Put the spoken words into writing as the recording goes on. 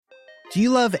Do you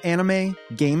love anime,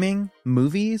 gaming,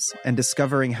 movies, and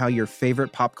discovering how your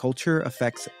favorite pop culture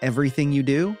affects everything you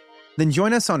do? Then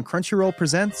join us on Crunchyroll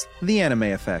Presents The Anime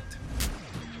Effect.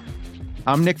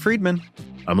 I'm Nick Friedman.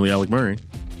 I'm Lee Alec Murray.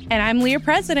 And I'm Leah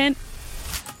President.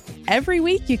 Every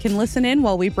week you can listen in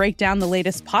while we break down the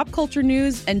latest pop culture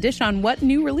news and dish on what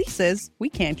new releases we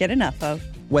can't get enough of.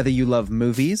 Whether you love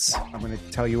movies, I'm going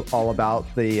to tell you all about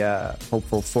the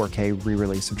hopeful 4K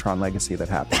re-release of Tron Legacy that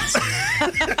happens.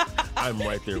 I'm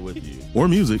right there with you. Or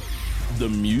music. The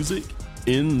music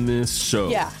in this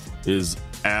show is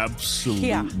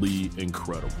absolutely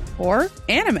incredible. Or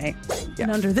anime. And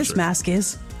under this mask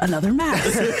is another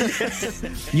mask.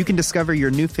 You can discover your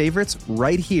new favorites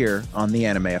right here on The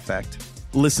Anime Effect.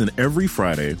 Listen every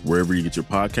Friday wherever you get your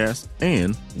podcast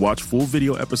and watch full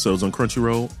video episodes on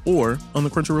Crunchyroll or on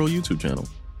the Crunchyroll YouTube channel.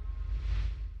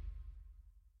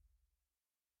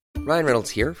 Ryan Reynolds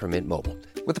here from Mint Mobile.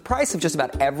 With the price of just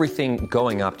about everything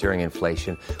going up during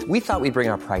inflation, we thought we'd bring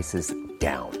our prices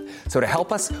down. So to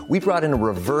help us, we brought in a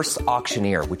reverse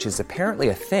auctioneer, which is apparently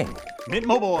a thing. Mint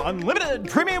Mobile Unlimited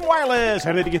Premium Wireless.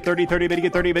 How to get 30, 30, bit to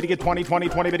get 30, bit to get 20, 20,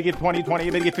 20, bit to get 20, 20,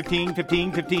 bit to get 15,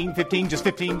 15, 15, 15, just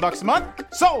 $15 a month?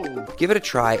 Sold! Give it a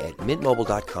try at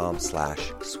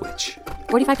mintmobile.com/switch.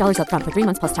 $45 up front for 3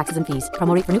 months plus taxes and fees.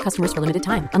 Promo rate for new customers for limited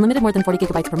time. Unlimited more than 40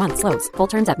 gigabytes per month. Slows full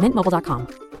terms at mintmobile.com.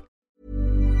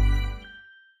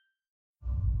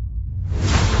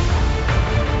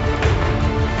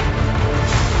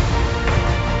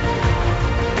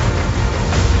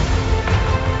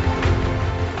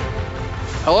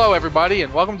 Hello, everybody,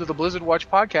 and welcome to the Blizzard Watch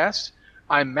podcast.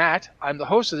 I'm Matt. I'm the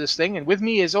host of this thing, and with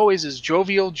me, as always, is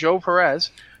jovial Joe Perez.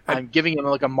 I'm giving him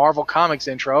like a Marvel Comics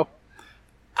intro.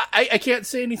 I can't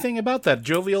say anything about that.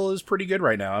 Jovial is pretty good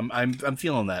right now. I'm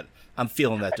feeling that. I'm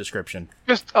feeling that description.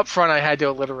 Just up front, I had to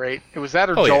alliterate. It was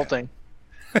that or jolting.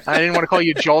 Yeah. I didn't want to call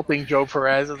you jolting Joe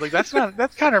Perez. I was like, that's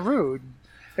kind of rude.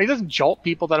 He doesn't jolt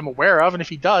people that I'm aware of, and if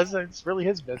he does, it's really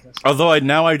his business. Although I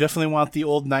definitely want the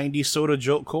old 90s soda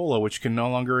Jolt Cola, which can no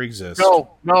longer exist.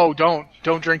 No, don't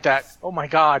drink that. Oh my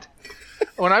God.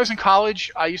 When I was in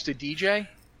college, I used to DJ,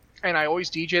 and I always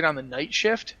DJ'd on the night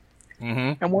shift.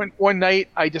 Mm-hmm. And one night,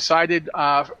 I decided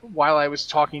while I was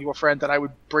talking to a friend that I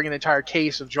would bring an entire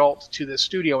case of Jolt to the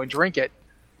studio and drink it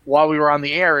while we were on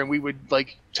the air, and we would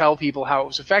like tell people how it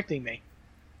was affecting me.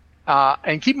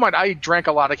 And keep in mind, I drank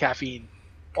a lot of caffeine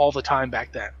all the time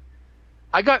back then.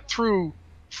 I got through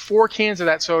 4 cans of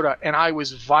that soda and I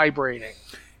was vibrating.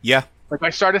 Yeah. Like I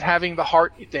started having the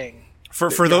heart thing. For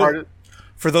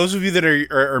those of you that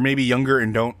are maybe younger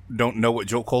and don't know what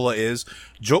Jolt Cola is,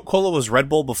 Jolt Cola was Red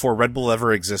Bull before Red Bull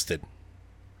ever existed.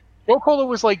 Jolt Cola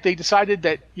was like they decided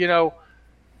that,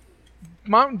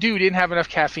 Mountain Dew didn't have enough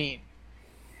caffeine.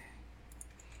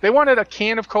 They wanted a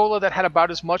can of cola that had about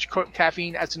as much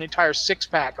caffeine as an entire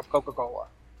 6-pack of Coca-Cola.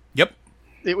 Yep.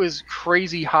 It was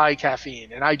crazy high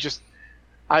caffeine, and I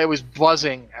was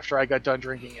buzzing after I got done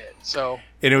drinking it. So,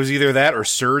 and it was either that or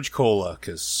Surge Cola,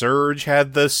 because Surge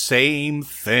had the same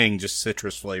thing, just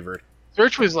citrus flavored.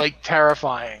 Surge was like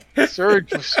terrifying.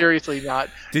 Surge was seriously not.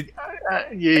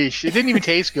 Yeesh, it didn't even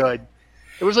taste good.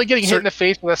 It was like getting hit in the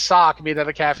face with a sock made out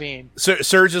of caffeine.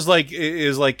 Surge is like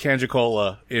Kanja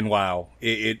Cola in WoW.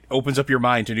 It opens up your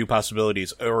mind to new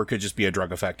possibilities, or it could just be a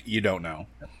drug effect. You don't know.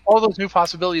 All those new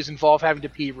possibilities involve having to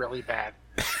pee really bad.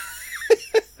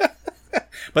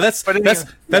 But that's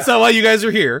not why you guys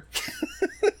are here.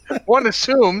 One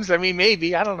assumes. I mean,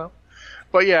 maybe. I don't know.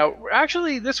 But yeah,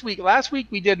 actually, last week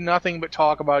we did nothing but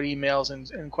talk about emails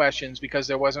and questions because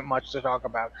there wasn't much to talk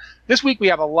about. This week we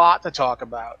have a lot to talk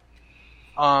about.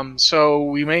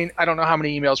 So I don't know how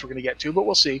many emails we're going to get to, but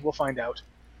we'll see. We'll find out.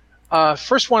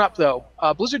 First one up, though.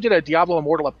 Blizzard did a Diablo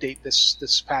Immortal update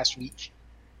this past week.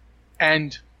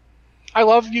 And I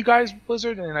love you guys,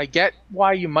 Blizzard, and I get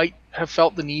why you might have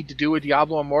felt the need to do a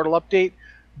Diablo Immortal update,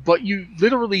 but you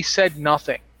literally said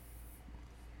nothing.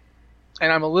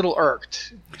 And I'm a little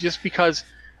irked, just because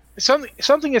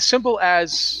something as simple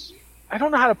as, I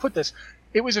don't know how to put this,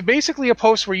 it was basically a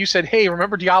post where you said, hey,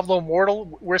 remember Diablo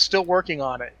Immortal? We're still working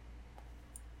on it.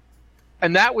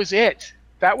 And that was it.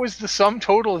 That was the sum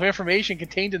total of information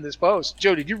contained in this post.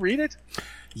 Joe, did you read it?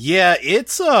 Yeah,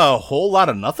 it's a whole lot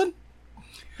of nothing.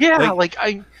 Yeah,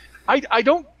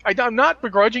 I'm not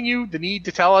begrudging you the need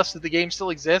to tell us that the game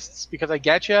still exists, because I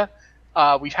get you.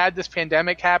 We've had this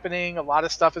pandemic happening. A lot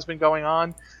of stuff has been going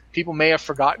on. People may have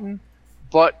forgotten.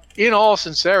 But in all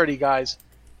sincerity, guys,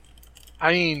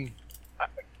 I mean,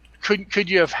 could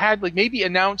you have had maybe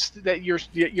announced that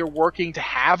you're working to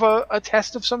have a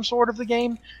test of some sort of the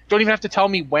game? Don't even have to tell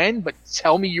me when, but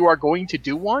tell me you are going to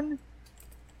do one.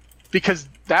 because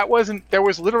there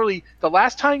was literally the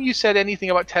last time you said anything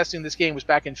about testing this game was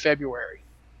back in February.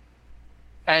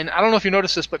 And I don't know if you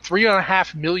noticed this, but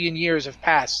 3.5 million years have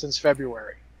passed since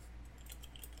February.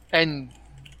 And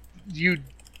you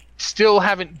still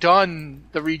haven't done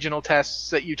the regional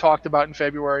tests that you talked about in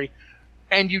February,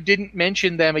 and you didn't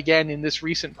mention them again in this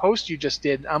recent post you just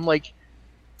did. I'm like,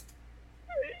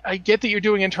 I get that you're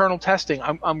doing internal testing.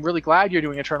 I'm really glad you're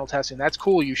doing internal testing. That's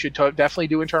cool. You should definitely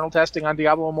do internal testing on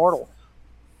Diablo Immortal.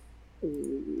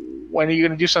 When are you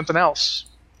going to do something else?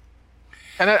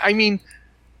 And I mean,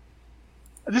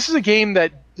 this is a game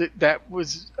that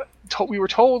was we were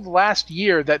told last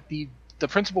year that the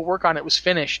principal work on it was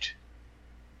finished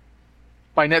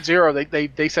by Net Zero.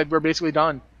 They said we're basically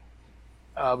done.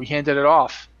 We handed it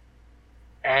off,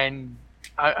 and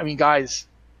I mean, guys,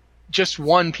 just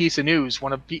one piece of news,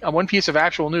 one piece of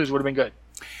actual news would have been good.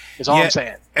 Is all I'm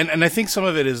saying. And I think some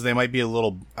of it is they might be a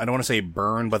little, I don't want to say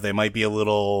burned, but they might be a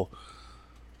little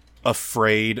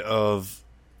afraid of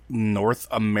North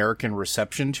American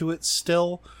reception to it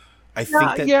still. I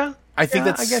think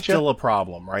that's still a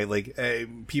problem, right? Like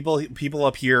people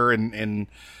up here in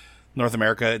North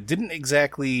America didn't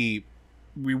exactly,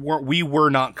 we were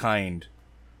not kind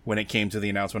when it came to the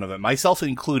announcement of it, myself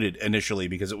included initially,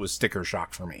 because it was sticker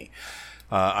shock for me.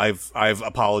 I've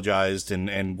apologized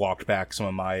and walked back some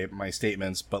of my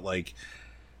statements, but like,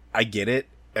 I get it.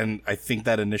 And I think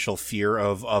that initial fear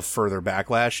of further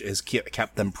backlash has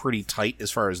kept them pretty tight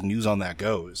as far as news on that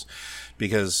goes.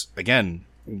 Because again,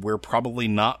 we're probably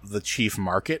not the chief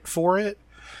market for it.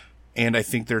 And I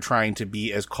think they're trying to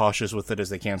be as cautious with it as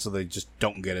they can so they just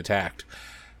don't get attacked.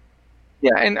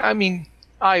 Yeah. And I mean,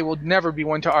 I will never be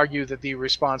one to argue that the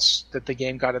response that the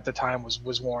game got at the time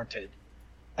was warranted.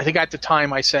 I think at the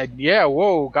time I said, yeah,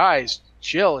 whoa, guys,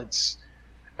 chill.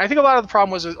 I think a lot of the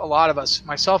problem was a lot of us,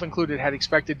 myself included, had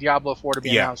expected Diablo 4 to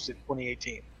be announced in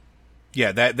 2018.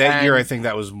 Yeah, that year I think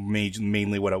that was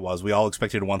mainly what it was. We all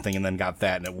expected one thing and then got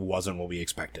that, and it wasn't what we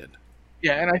expected.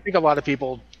 Yeah, and I think a lot of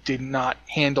people did not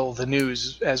handle the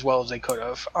news as well as they could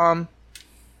have.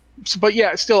 But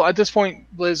yeah, still at this point,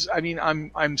 Liz, I mean,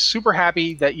 I'm super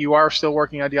happy that you are still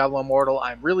working on Diablo Immortal.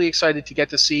 I'm really excited to get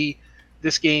to see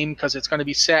this game because it's going to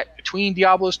be set between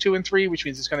Diablos 2 and 3, which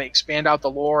means it's going to expand out the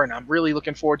lore, and I'm really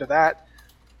looking forward to that.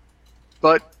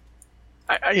 But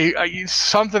I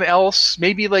something else,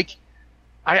 maybe like,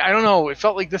 I don't know, it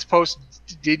felt like this post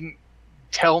didn't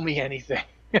tell me anything.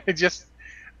 It just,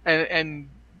 and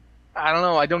I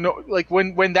don't know, like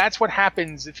when that's what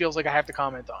happens, it feels like I have to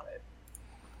comment on it.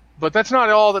 But that's not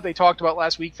all that they talked about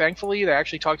last week, thankfully. They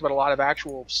actually talked about a lot of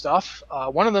actual stuff.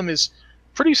 One of them is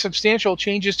pretty substantial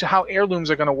changes to how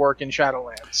heirlooms are going to work in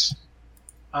Shadowlands.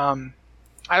 I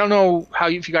don't know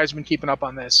if you guys have been keeping up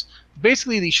on this.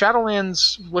 Basically, the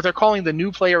Shadowlands, what they're calling the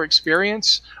new player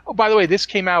experience. Oh, by the way, this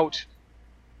came out.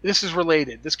 This is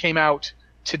related. This came out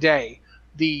today.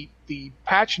 The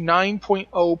patch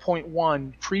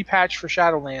 9.0.1 pre-patch for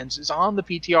Shadowlands is on the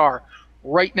PTR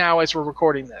right now as we're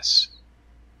recording this.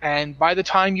 And by the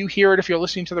time you hear it, if you're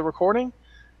listening to the recording,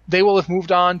 they will have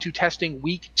moved on to testing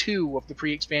week 2 of the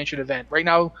pre-expansion event. Right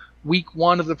now, week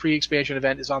 1 of the pre-expansion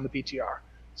event is on the PTR.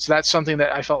 So that's something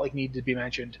that I felt like needed to be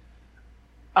mentioned.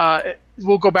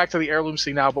 We'll go back to the heirlooms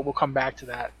thing now, but we'll come back to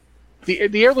that.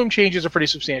 The heirloom changes are pretty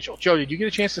substantial. Joe, did you get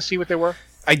a chance to see what they were?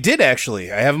 I did,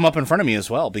 actually. I have them up in front of me as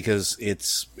well because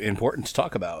it's important to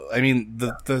talk about. I mean,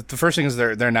 the first thing is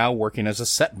they're now working as a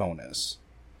set bonus,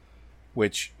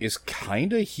 which is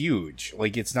kind of huge.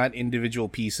 Like, it's not individual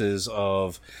pieces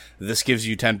of this gives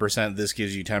you 10%, this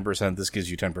gives you 10%, this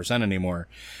gives you 10% anymore.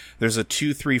 There's a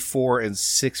 2, 3, 4, and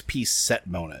 6-piece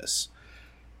set bonus.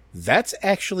 That's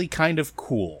actually kind of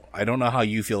cool. I don't know how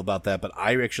you feel about that, but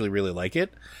I actually really like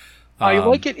it. I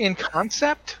like it in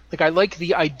concept. Like, I like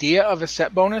the idea of a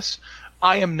set bonus.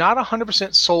 I am not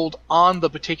 100% sold on the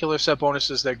particular set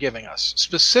bonuses they're giving us.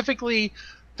 Specifically,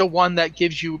 the one that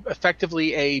gives you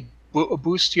effectively a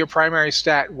boost to your primary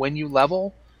stat when you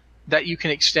level that you can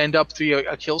extend up through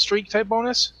a kill streak type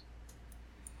bonus.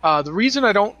 The reason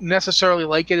I don't necessarily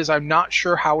like it is I'm not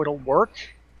sure how it'll work,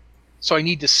 so I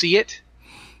need to see it.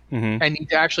 I need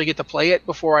to actually get to play it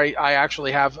before I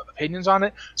actually have opinions on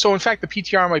it. So in fact, the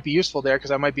PTR might be useful there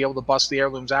because I might be able to bust the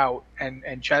heirlooms out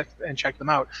and check them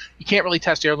out. You can't really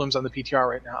test heirlooms on the PTR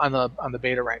right now, on the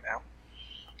beta right now.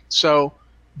 So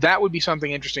that would be something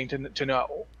interesting to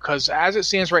know, because as it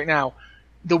stands right now,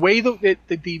 the way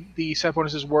the set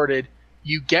bonus is worded,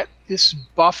 you get this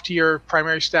buff to your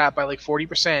primary stat by like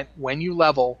 40% when you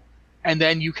level, and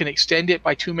then you can extend it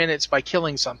by 2 minutes by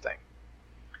killing something.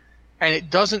 And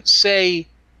it doesn't say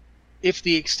if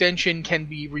the extension can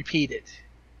be repeated.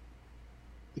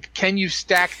 Can you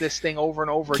stack this thing over and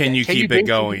over again? Can you keep it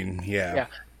going? Yeah.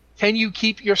 Can you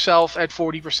keep yourself at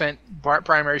 40%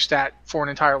 primary stat for an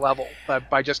entire level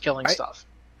by just killing stuff?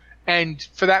 And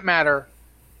for that matter,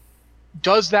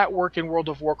 does that work in World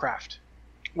of Warcraft?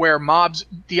 Where mobs,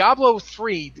 Diablo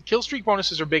 3, the kill streak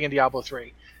bonuses are big in Diablo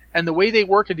 3. And the way they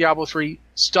work in Diablo 3,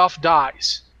 stuff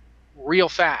dies real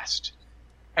fast.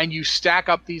 And you stack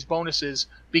up these bonuses.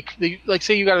 Like,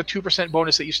 say you got a 2%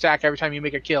 bonus that you stack every time you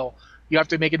make a kill. You have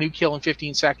to make a new kill in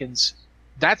 15 seconds.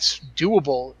 That's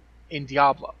doable in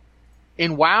Diablo.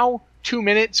 In WoW, 2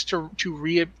 minutes to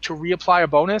reapply a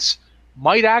bonus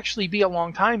might actually be a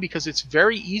long time because it's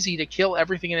very easy to kill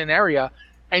everything in an area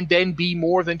and then be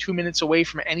more than 2 minutes away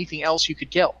from anything else you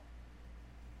could kill.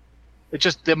 It's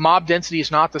just the mob density is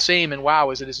not the same in WoW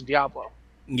as it is in Diablo.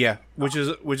 Yeah, which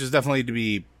is definitely to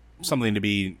be something to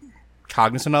be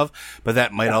cognizant of, but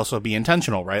that might also be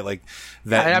intentional, right? Like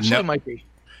that it absolutely might be.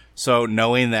 So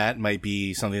knowing that might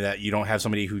be something that you don't have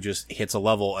somebody who just hits a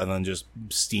level and then just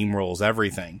steamrolls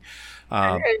everything.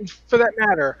 And for that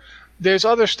matter, there's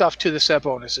other stuff to the set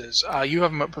bonuses. You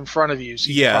have them up in front of you,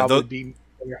 so you probably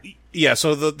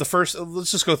so the first,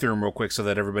 let's just go through them real quick so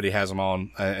that everybody has them all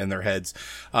in their heads.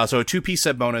 So a 2-piece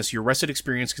set bonus, your rested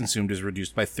experience consumed is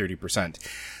reduced by 30%.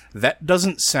 That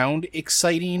doesn't sound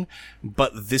exciting,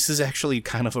 but this is actually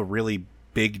kind of a really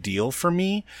big deal for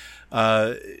me.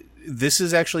 This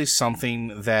is actually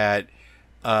something that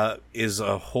is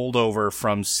a holdover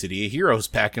from City of Heroes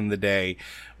back in the day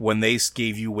when they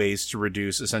gave you ways to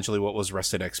reduce essentially what was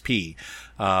rested XP,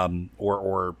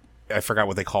 or I forgot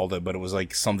what they called it, but it was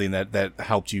like something that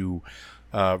helped you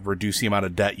reduce the amount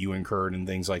of debt you incurred and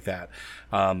things like that.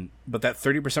 But that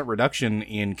 30% reduction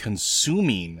in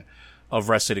consuming of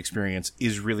rested experience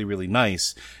is really, really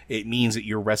nice. It means that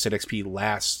your rested XP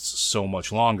lasts so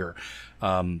much longer.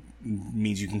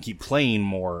 Means you can keep playing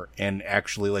more, and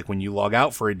actually, like, when you log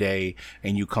out for a day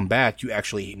and you come back, you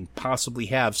actually possibly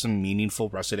have some meaningful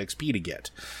rested XP to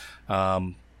get.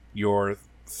 Your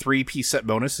 3-piece set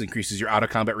bonus increases your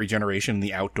out-of-combat regeneration in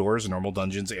the outdoors, normal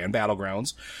dungeons, and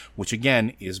battlegrounds, which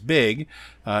again is big.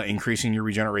 Increasing your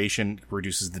regeneration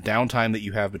reduces the downtime that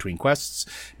you have between quests,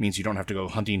 means you don't have to go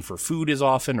hunting for food as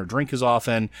often or drink as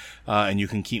often, and you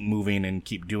can keep moving and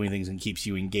keep doing things, and keeps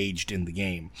you engaged in the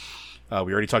game.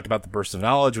 We already talked about the Burst of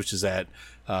Knowledge, which is at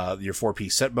your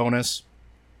 4-piece set bonus.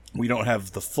 We don't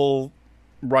have the full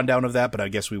rundown of that, but I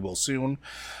guess we will soon.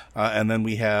 And then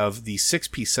we have the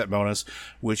 6-piece set bonus,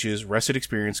 which is rested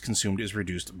experience consumed is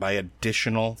reduced by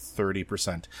additional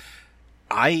 30%.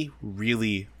 I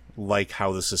really like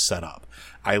how this is set up.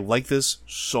 I like this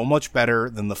so much better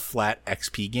than the flat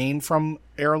XP gain from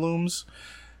Heirlooms.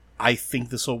 I think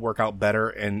this will work out better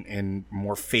and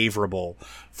more favorable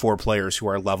for players who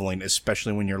are leveling,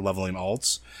 especially when you're leveling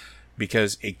alts,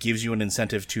 because it gives you an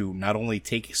incentive to not only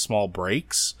take small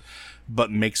breaks,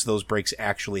 but makes those breaks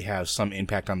actually have some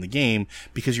impact on the game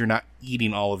because you're not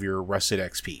eating all of your rested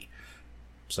XP.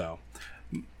 So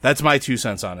that's my 2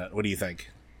 cents on it. What do you think?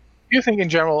 I think in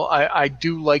general, I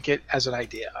do like it as an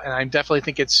idea, and I definitely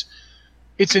think it's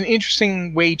an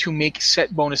interesting way to make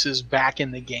set bonuses back in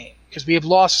the game, because we have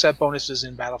lost set bonuses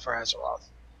in Battle for Azeroth.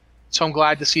 So I'm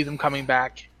glad to see them coming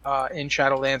back in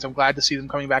Shadowlands. I'm glad to see them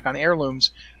coming back on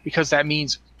Heirlooms, because that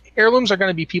means Heirlooms are going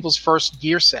to be people's first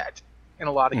gear set in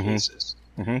a lot of cases.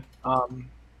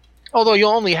 Although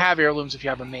you'll only have Heirlooms if you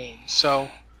have a main.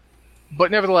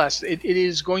 But nevertheless, it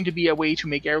is going to be a way to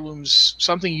make Heirlooms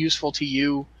something useful to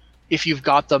you if you've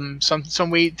got them, some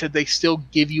way to they still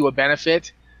give you a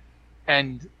benefit,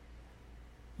 and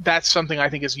that's something I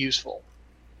think is useful.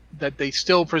 That they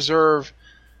still preserve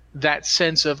that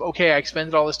sense of, okay, I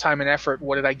expended all this time and effort,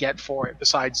 what did I get for it,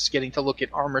 besides getting to look at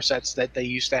armor sets that they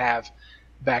used to have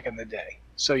back in the day.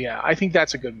 So yeah, I think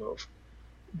that's a good move.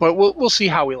 But we'll see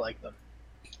how we like them.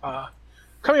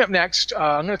 Coming up next,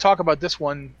 I'm going to talk about this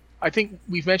one. I think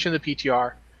we've mentioned the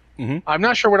PTR. I'm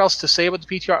not sure what else to say about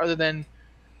the PTR other than,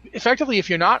 effectively, if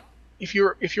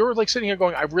you're like sitting here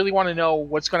going, I really want to know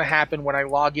what's going to happen when I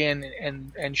log in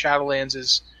and Shadowlands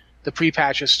is the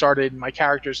pre-patch has started, my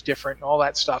character's different, and all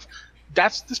that stuff.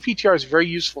 This PTR is very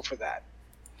useful for that.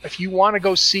 If you want to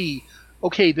go see,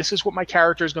 okay, this is what my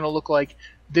character is going to look like.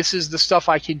 This is the stuff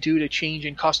I can do to change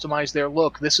and customize their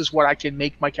look. This is what I can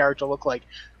make my character look like.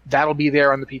 That'll be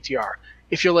there on the PTR.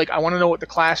 If you're like, I want to know what the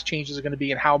class changes are going to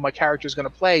be and how my character is going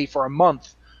to play for a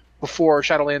month before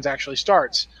Shadowlands actually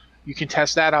starts, you can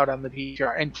test that out on the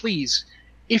PTR. And please,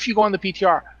 if you go on the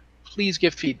PTR, please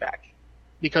give feedback,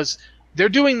 because they're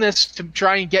doing this to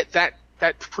try and get that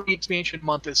pre-expansion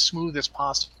month as smooth as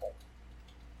possible.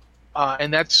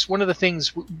 And that's one of the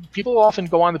things. People often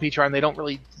go on the PTR and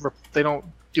they don't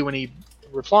do any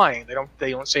replying. They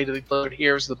don't say to the player,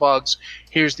 here's the bugs,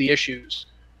 here's the issues.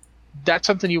 That's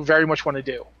something you very much want to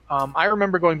do. I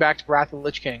remember going back to Wrath of the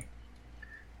Lich King.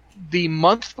 The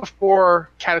month before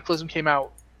Cataclysm came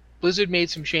out, Blizzard made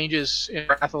some changes in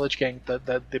Wrath of the Lich King,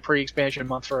 the pre-expansion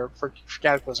month for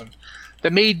Cataclysm,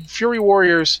 that made Fury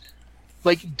Warriors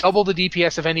like double the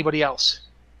DPS of anybody else.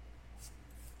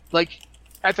 Like,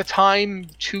 at the time,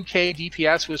 2k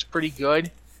DPS was pretty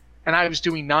good, and I was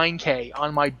doing 9k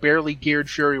on my barely geared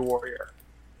Fury Warrior.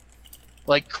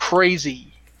 Like,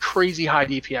 crazy high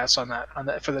DPS on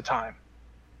that for the time.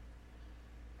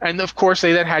 And of course,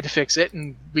 they then had to fix it,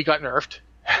 and we got nerfed.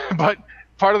 But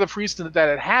part of the reason that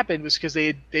had happened was because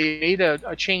they made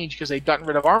a change because they'd gotten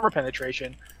rid of armor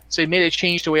penetration. So they made a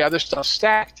change to the way other stuff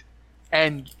stacked,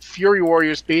 and Fury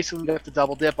Warriors basically got the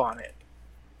double dip on it.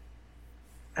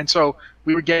 And so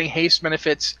we were getting haste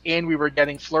benefits, and we were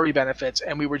getting flurry benefits,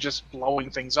 and we were just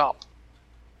blowing things up.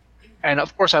 And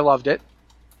of course, I loved it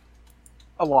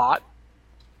a lot,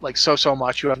 like so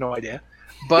much. You have no idea.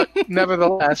 But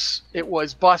nevertheless, it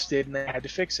was busted, and they had to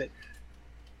fix it.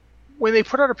 When they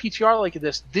put out a PTR like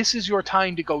this is your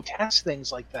time to go test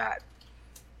things like that.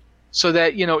 So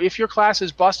that, if your class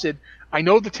is busted, I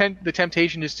know the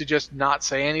temptation is to just not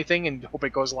say anything and hope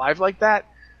it goes live like that,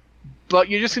 but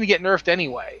you're just going to get nerfed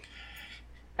anyway.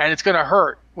 And it's going to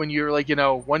hurt when you're like,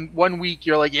 one week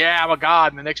you're like, yeah, I'm a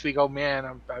god, and the next week, oh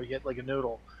man, I hit like a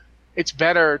noodle. It's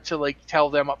better to like tell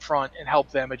them up front and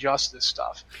help them adjust this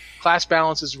stuff. Class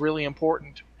balance is really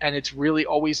important, and it's really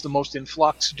always the most in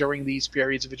flux during these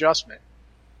periods of adjustment.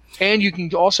 And you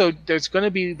can also, there's going to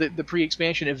be the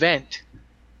pre-expansion event,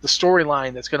 the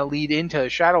storyline that's going to lead into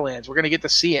Shadowlands. We're going to get to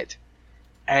see it,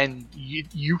 and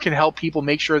you can help people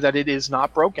make sure that it is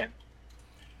not broken.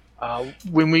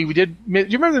 When we did, do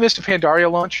you remember the Mist of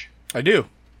Pandaria launch? I do.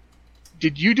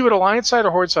 Did you do it Alliance side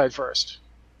or Horde side first?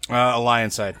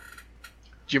 Alliance side.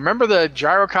 Do you remember the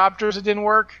gyrocopters that didn't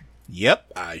work?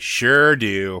 Yep, I sure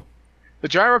do. The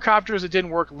gyrocopters that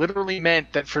didn't work literally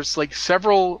meant that for like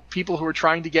several people who were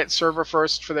trying to get server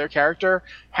first for their character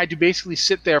had to basically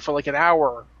sit there for like an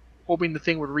hour hoping the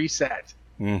thing would reset.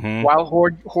 Mm-hmm. While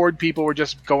Horde people were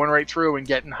just going right through and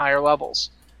getting higher levels.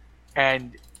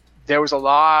 And there was a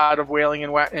lot of wailing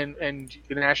and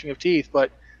gnashing of teeth,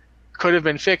 but could have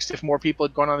been fixed if more people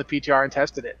had gone on the PTR and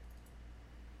tested it.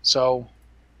 So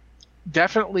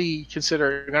definitely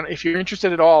consider, if you're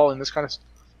interested at all in this kind of stuff,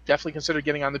 definitely consider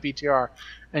getting on the PTR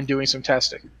and doing some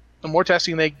testing. The more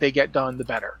testing they get done, the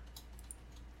better.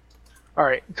 All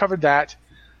right, covered that.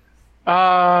 Do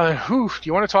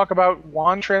you want to talk about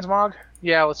WAN transmog?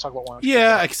 Yeah, let's talk about WAN.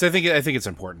 Yeah, because I think it's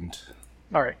important.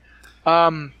 All right.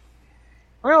 I'm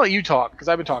going to let you talk, because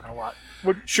I've been talking a lot.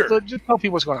 Sure. Just tell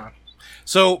people what's going on.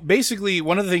 So, basically,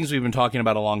 one of the things we've been talking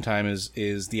about a long time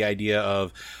is the idea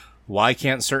of why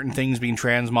can't certain things be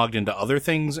transmogged into other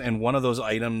things, and one of those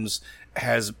items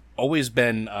has always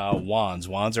been wands.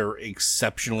 Wands are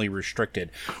exceptionally restricted.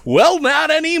 Well,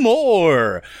 not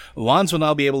anymore! Wands will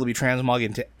now be able to be transmogged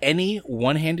into any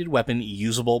one-handed weapon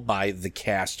usable by the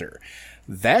caster.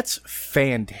 That's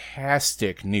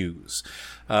fantastic news,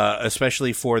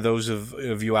 especially for those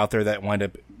of you out there that wind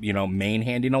up,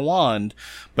 main-handing a wand,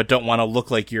 but don't want to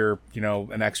look like you're,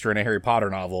 an extra in a Harry Potter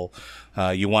novel.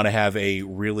 You want to have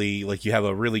you have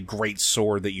a really great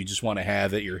sword that you just want to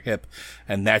have at your hip,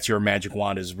 and that's your magic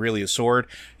wand is really a sword.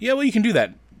 Yeah, well, you can do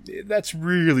that. That's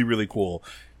really, really cool.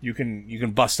 You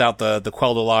can bust out the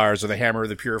Quel'Dellars or the Hammer of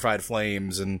the Purified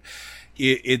Flames, and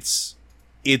it's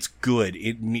good.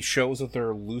 It shows that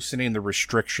they're loosening the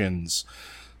restrictions.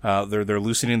 They're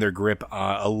loosening their grip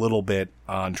a little bit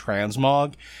on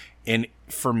transmog. And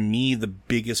for me, the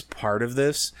biggest part of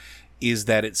this is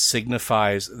that it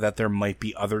signifies that there might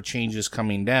be other changes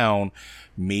coming down.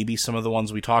 Maybe some of the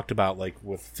ones we talked about, like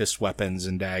with fist weapons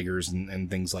and daggers and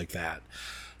things like that.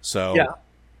 So yeah,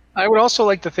 I would also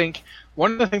like to think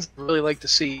one of the things I'd really like to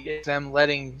see is them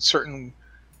letting certain,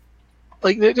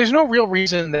 like, there's no real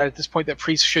reason that at this point that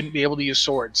priests shouldn't be able to use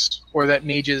swords, or that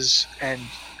mages and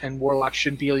warlocks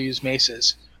shouldn't be able to use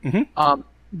maces. Mm-hmm.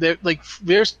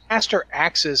 There's caster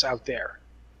axes out there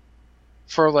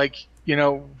for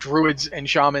druids and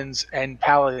shamans and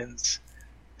paladins.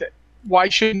 Why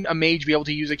shouldn't a mage be able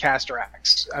to use a caster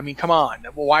axe? I mean, come on.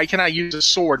 Why can I use a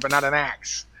sword but not an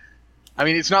axe? I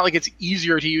mean, it's not like it's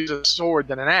easier to use a sword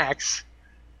than an axe.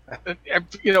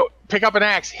 Pick up an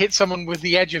axe, hit someone with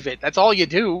the edge of it. That's all you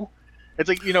do. It's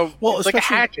like, it's like a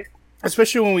hatchet.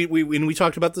 Especially when we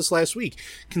talked about this last week.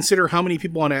 Consider how many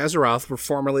people on Azeroth were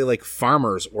formerly like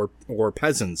farmers or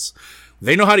peasants.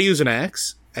 They know how to use an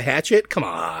axe, a hatchet. Come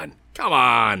on.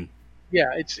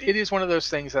 Yeah, it is one of those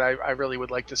things that I really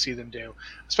would like to see them do,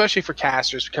 especially for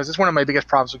casters, because it's one of my biggest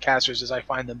problems with casters is I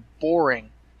find them boring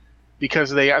because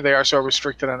they are so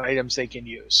restricted on items they can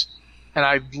use. And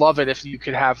I'd love it if you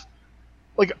could have,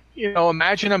 like,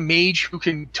 imagine a mage who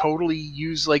can totally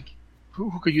use, like,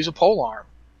 who could use a polearm.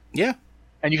 Yeah.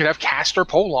 And you could have caster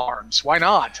polearms. Why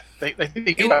not? I think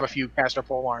they do have a few caster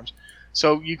polearms.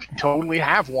 So you can totally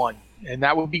have one, and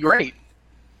that would be great.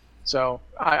 So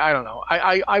I don't know.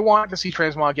 I want to see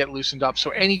transmog get loosened up.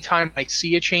 So anytime I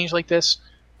see a change like this,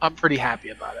 I'm pretty happy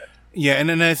about it. Yeah, and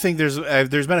then I think there's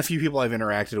been a few people I've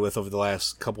interacted with over the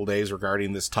last couple days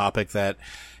regarding this topic that,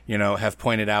 have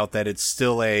pointed out that it's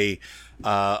still a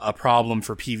problem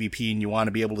for PvP, and you want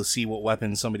to be able to see what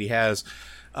weapons somebody has.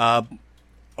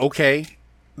 Okay,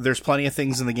 there's plenty of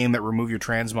things in the game that remove your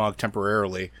transmog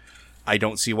temporarily. I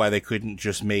don't see why they couldn't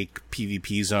just make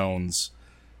PvP zones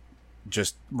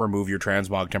just remove your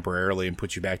transmog temporarily and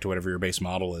put you back to whatever your base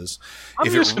model is.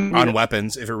 On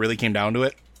weapons, if it really came down to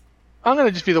it. I'm going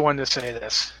to just be the one to say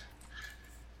this.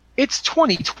 It's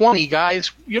 2020,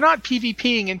 guys. You're not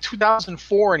PvPing in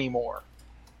 2004 anymore.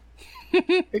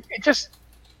 it just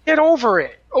get over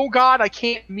it. Oh God, I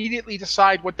can't immediately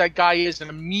decide what that guy is and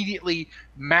immediately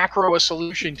macro a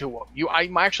solution to him. I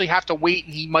actually have to wait,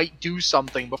 and he might do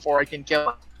something before I can kill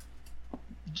him.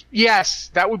 Yes,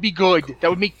 that would be good. That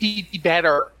would make PvP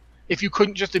better. If you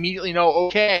couldn't just immediately know,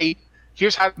 okay,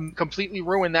 here's how to completely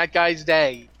ruin that guy's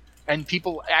day, and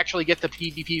people actually get the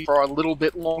PvP for a little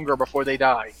bit longer before they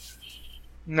die.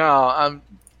 No,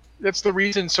 that's the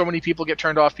reason so many people get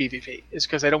turned off PvP, is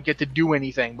because they don't get to do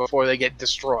anything before they get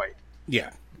destroyed.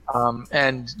 Yeah.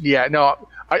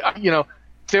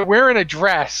 They're wearing a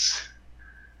dress.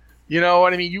 You know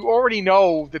what I mean? You already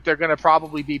know that they're going to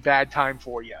probably be bad time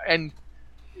for you. And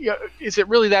is it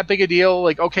really that big a deal?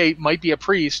 Like, okay, it might be a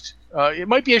priest. It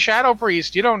might be a shadow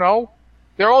priest. You don't know.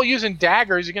 They're all using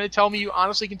daggers. You're going to tell me you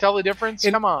honestly can tell the difference?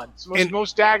 Come on.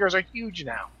 Most daggers are huge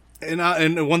now.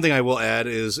 And one thing I will add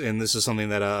is, and this is something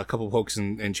that a couple of folks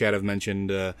in chat have mentioned,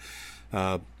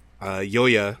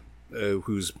 Yoya,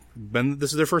 who's been,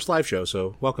 this is their first live show,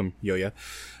 so welcome, Yoya.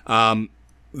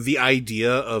 The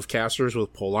idea of casters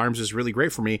with polearms is really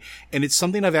great for me, and it's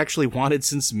something I've actually wanted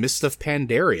since Mist of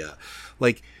Pandaria.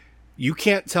 Like, you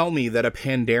can't tell me that a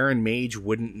Pandaren mage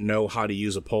wouldn't know how to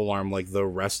use a polearm like the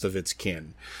rest of its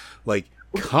kin. Like,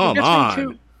 come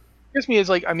on. Gets me is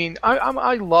like, I mean,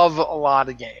 I love a lot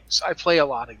of games. I play a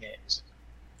lot of games.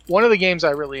 One of the games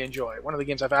I really enjoy, one of the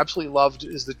games I've absolutely loved,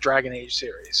 is the Dragon Age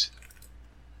series.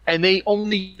 And they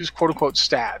only use quote-unquote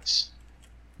stabs.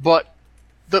 But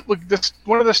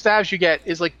one of the stabs you get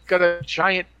is like got a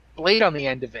giant blade on the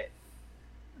end of it.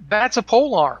 That's a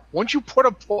polearm. Once you put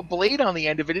a blade on the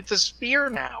end of it, it's a spear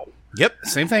now. Yep,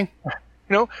 same thing.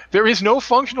 There is no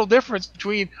functional difference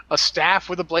between a staff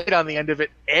with a blade on the end of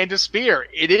it and a spear.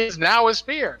 It is now a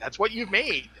spear. That's what you've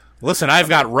made. Listen, I've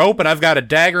got rope, and I've got a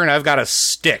dagger, and I've got a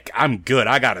stick. I'm good.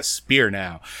 I got a spear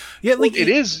now. Yeah, like it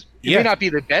is. It may not be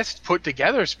the best put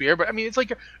together spear, but I mean, it's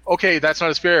like, okay, that's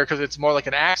not a spear because it's more like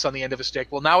an axe on the end of a stick.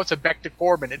 Well, now it's a Becta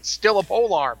Corbin. It's still a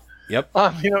polearm. Yep.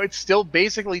 It's still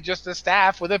basically just a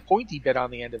staff with a pointy bit on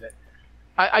the end of it.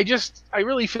 I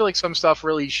really feel like some stuff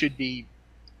really should be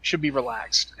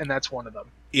relaxed, and that's one of them.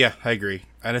 Yeah, I agree.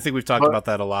 And I think we've talked about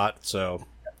that a lot, so.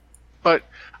 But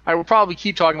I will probably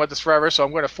keep talking about this forever, so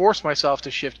I'm going to force myself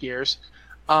to shift gears.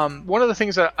 One of the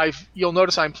things that you'll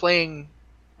notice I'm playing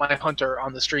my hunter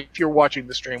on the stream, if you're watching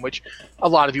the stream, which a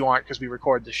lot of you aren't because we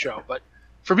record this show, but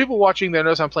for people watching, they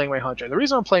notice I'm playing my hunter. The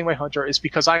reason I'm playing my hunter is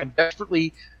because I am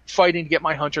desperately fighting to get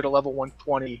my hunter to level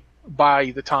 120 by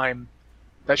the time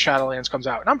that Shadowlands comes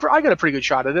out. And I got a pretty good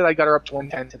shot at it. I got her up to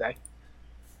 110 today.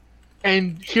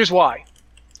 And here's why.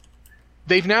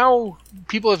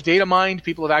 People have data mined,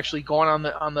 people have actually gone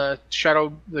on the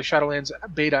Shadowlands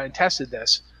beta and tested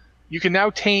this. You can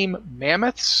now tame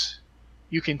mammoths,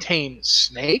 you can tame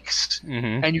snakes,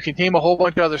 and you can tame a whole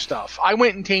bunch of other stuff. I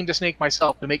went and tamed a snake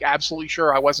myself to make absolutely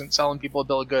sure I wasn't selling people a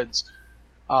bill of goods.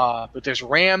 But there's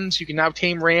rams. You can now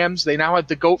tame rams. They now have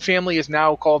the goat family is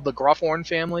now called the Gruffhorn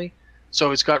family.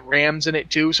 So it's got rams in it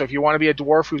too. So if you want to be a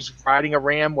dwarf who's riding a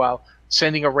ram while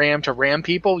sending a ram to ram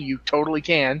people, you totally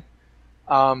can.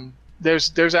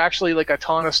 There's actually like a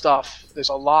ton of stuff. There's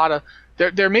a lot of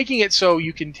they're making it so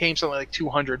you can tame something like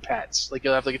 200 pets. Like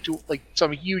you'll have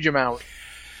some huge amount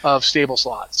of stable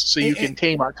slots, so you can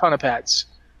tame a ton of pets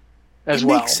as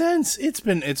well. It makes sense. It's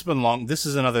been long. This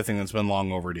is another thing that's been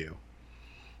long overdue,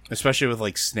 especially with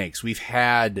like snakes. We've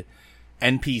had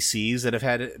NPCs that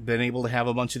have been able to have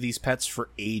a bunch of these pets for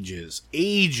ages,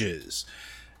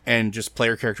 and just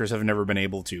player characters have never been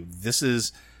able to. This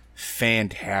is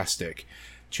fantastic.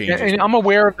 changes. And I'm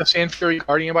aware of the Sand Fury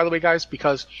Guardian, by the way, guys,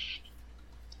 because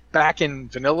back in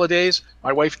vanilla days,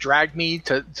 my wife dragged me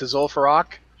to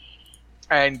Zul'Farrak,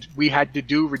 and we had to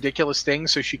do ridiculous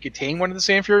things so she could tame one of the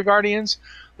Sand Fury Guardians.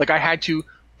 Like, I had to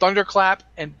thunderclap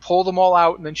and pull them all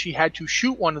out, and then she had to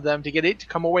shoot one of them to get it to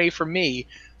come away from me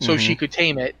so she could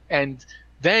tame it. And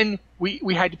then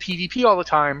we had to PvP all the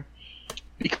time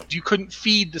because you couldn't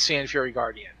feed the Sand Fury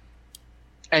Guardian.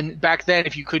 And back then,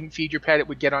 if you couldn't feed your pet, it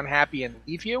would get unhappy and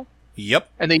leave you. Yep.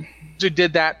 And they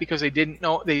did that because they didn't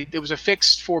know it was a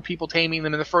fix for people taming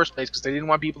them in the first place because they didn't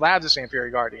want people to have the Sand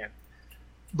Fury Guardian.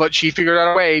 But she figured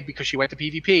out a way because she went to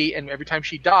PvP, and every time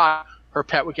she died, her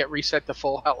pet would get reset to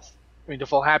full health. To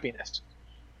full happiness.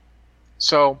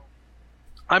 So,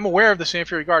 I'm aware of the Sand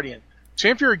Fury Guardian.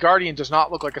 Sand Fury Guardian does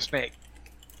not look like a snake.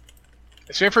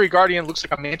 The Sand Fury Guardian looks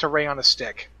like a manta ray on a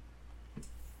stick.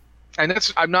 And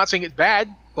I'm not saying it's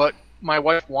bad, but my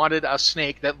wife wanted a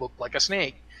snake that looked like a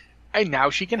snake. And now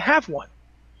she can have one.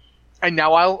 And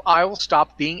now I will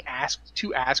stop being asked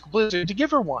to ask Blizzard to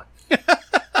give her one.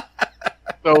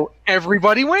 So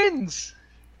everybody wins.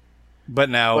 But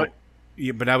now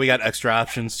we got extra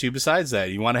options too. Besides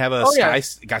that, you want to have a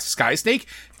sky snake?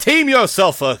 Tame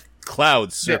yourself a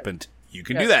cloud serpent. You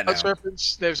can do that now.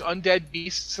 Serpents. There's undead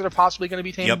beasts that are possibly going to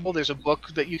be tameable. Yep. There's a book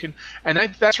that you can, and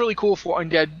that's really cool for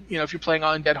undead. If you're playing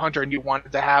Undead Hunter and you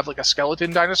wanted to have like a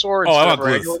skeleton dinosaur. I want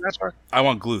Gluth. I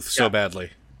want Gluth so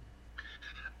badly.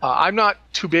 I'm not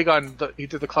too big on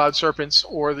either the cloud serpents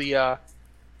or the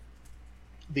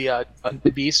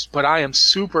beasts, but I am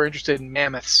super interested in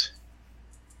mammoths.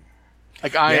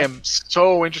 Like, I am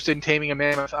so interested in taming a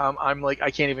mammoth. I'm like,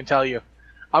 I can't even tell you.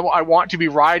 I want to be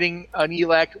riding an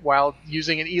Elec while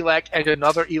using an Elec and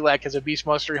another Elec as a beast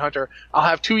mastery hunter. I'll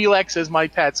have 2 Elecs as my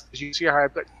pets, because you see how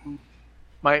I've got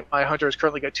my hunter has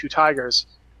currently got 2 tigers,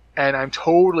 and I'm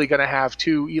totally going to have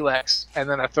 2 Elecs and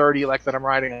then a third Elec that I'm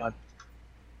riding on.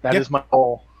 That is my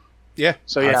goal. Yeah,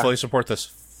 so I fully support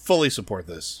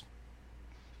this.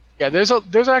 Yeah,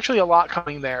 there's actually a lot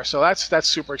coming there, so that's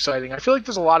super exciting. I feel like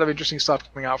there's a lot of interesting stuff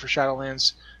coming out for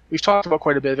Shadowlands. We've talked about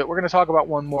quite a bit of it. We're going to talk about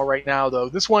one more right now, though.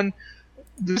 This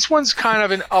one's kind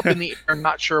of an up in the air,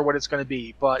 not sure what it's going to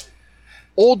be. But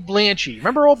Old Blanchy,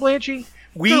 remember Old Blanchy?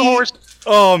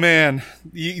 Oh man,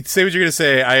 you say what you're going to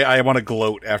say. I want to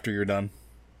gloat after you're done.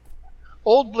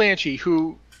 Old Blanchy,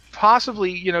 who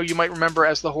possibly you might remember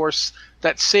as the horse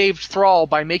that saved Thrall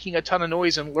by making a ton of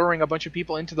noise and luring a bunch of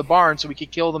people into the barn so we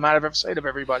could kill them out of sight of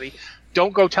everybody.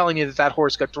 Don't go telling me that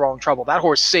horse got Thrall in trouble. That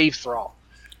horse saved Thrall.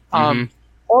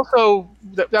 Also,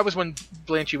 that was when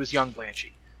Blanchy was young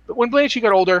Blanchy. But when Blanchy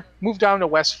got older, moved down to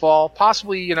Westfall,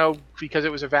 possibly, because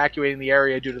it was evacuating the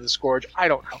area due to the Scourge. I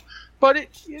don't know. But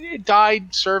it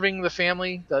died serving the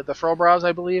family, the Furlbrows,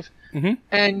 I believe. Mm-hmm.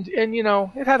 And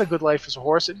it had a good life as a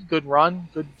horse, a good run,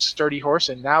 good sturdy horse.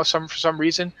 And now, for some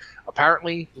reason,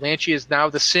 apparently, Blanchy is now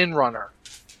the Sin Runner.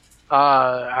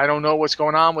 I don't know what's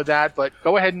going on with that, but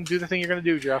go ahead and do the thing you're going to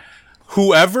do, Joe.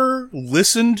 Whoever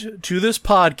listened to this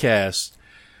podcast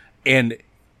and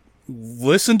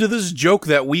listened to this joke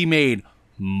that we made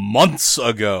months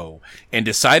ago and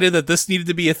decided that this needed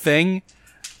to be a thing,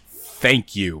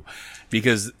 thank you.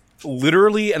 Because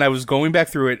literally, and I was going back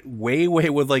through it way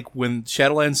with like when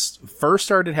Shadowlands first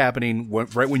started happening,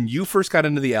 right when you first got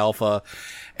into the alpha,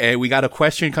 and we got a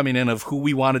question coming in of who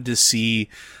we wanted to see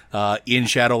in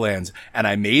Shadowlands. And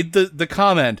I made the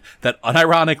comment that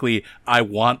unironically, I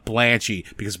want Blanchy,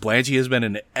 because Blanchy has been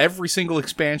in every single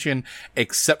expansion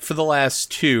except for the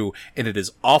last 2, and it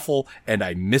is awful, and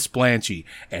I miss Blanchy.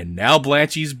 And now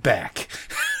Blanchy's back.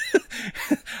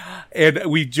 And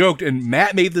we joked, and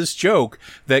Matt made this joke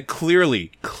that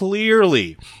clearly,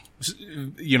 Blanchy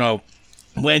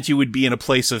would be in a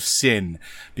place of sin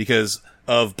because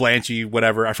of Blanchy,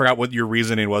 whatever. I forgot what your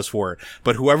reasoning was for it.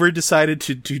 But whoever decided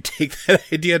to take that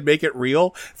idea and make it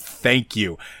real, thank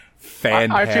you.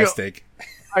 Fantastic.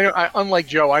 I unlike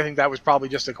Joe, I think that was probably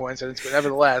just a coincidence, but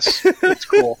nevertheless, it's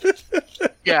cool.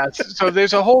 Yeah, so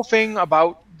there's a whole thing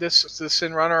about the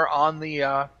Sin Runner on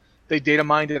the... They data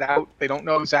mined it out. They don't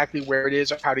know exactly where it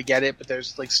is or how to get it, but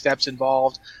there's like steps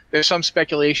involved. There's some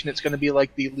speculation it's going to be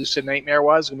like the Lucid Nightmare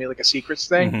was. It's going to be like a secrets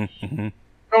thing. Mm-hmm.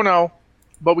 Don't know,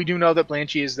 but we do know that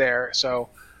Blanchy is there, so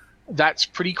that's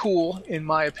pretty cool in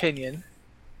my opinion.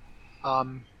 I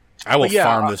will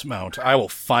farm this mount. I will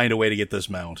find a way to get this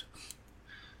mount.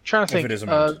 Trying to think. If it is a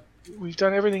mount. We've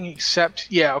done everything except...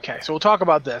 Yeah, okay. So we'll talk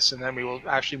about this, and then we will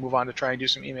actually move on to try and do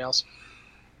some emails.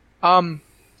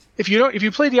 If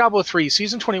you play Diablo 3,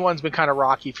 Season 21's been kind of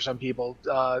rocky for some people.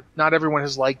 Not everyone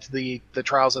has liked the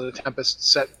Trials of the Tempest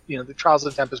set, the Trials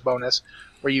of the Tempest bonus,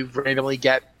 where you randomly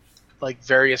get like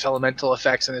various elemental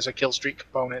effects, and there's a kill streak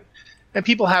component, and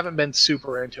people haven't been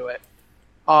super into it.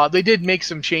 They did make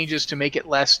some changes to make it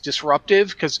less disruptive,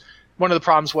 because one of the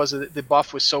problems was that the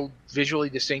buff was so visually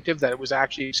distinctive that it was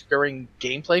actually obscuring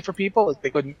gameplay for people. Like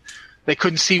they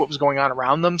couldn't see what was going on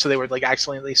around them, so they were like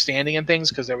accidentally standing in things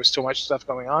because there was so much stuff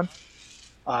going on.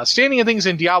 Standing in things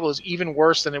in Diablo is even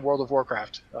worse than in World of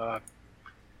Warcraft.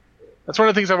 That's one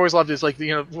of the things I've always loved is, like,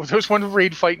 you know, there was one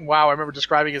raid fight in WoW I remember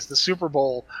describing as the Super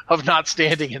Bowl of not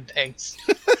standing in things.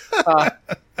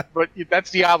 But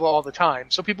that's Diablo all the time.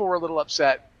 So people were a little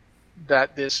upset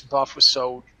that this buff was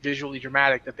so visually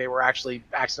dramatic that they were actually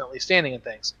accidentally standing in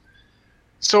things.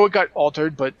 So it got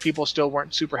altered, but people still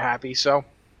weren't super happy. So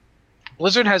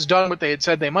Blizzard has done what they had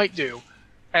said they might do,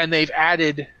 and they've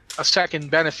added a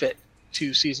second benefit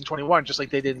to Season 21, just like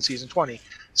they did in Season 20.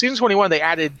 Season 21, they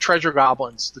added treasure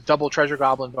goblins, the double treasure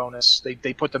goblin bonus.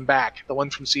 They put them back, the one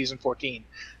from Season 14.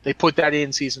 They put that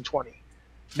in Season 20.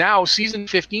 Now, Season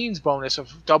 15's bonus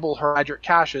of double heraldric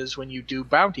caches when you do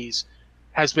bounties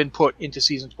has been put into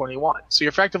Season 21. So you're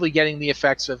effectively getting the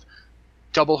effects of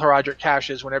double heraldric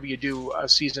caches whenever you do a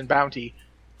season bounty,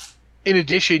 in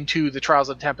addition to the Trials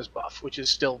of the Tempest buff, which is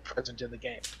still present in the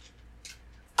game.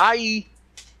 I.e.,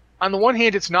 on the one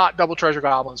hand, it's not double treasure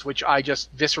goblins, which I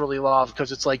just viscerally love,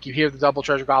 because it's like you hear the double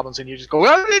treasure goblins and you just go,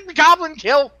 oh, goblin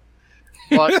kill!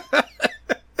 But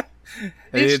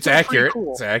it's accurate.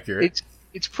 Cool. It's accurate.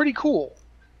 It's pretty cool,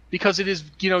 because it is,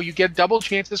 you know, you get double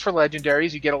chances for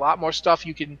legendaries, you get a lot more stuff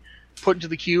you can put into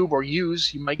the cube or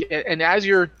use. You might get, and as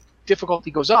your difficulty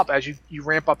goes up, as you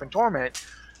ramp up in Torment,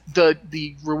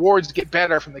 the rewards get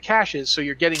better from the caches, so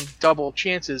you're getting double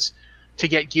chances to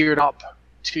get geared up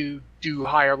to do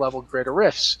higher level Greater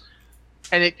Rifts.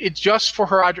 And it's just for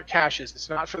heraldric caches. It's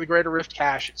not for the Greater Rift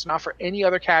cache. It's not for any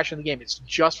other cache in the game. It's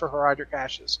just for heraldric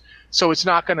caches. So it's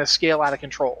not going to scale out of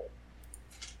control.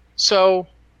 So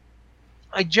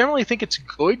I generally think it's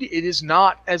good. It is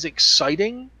not as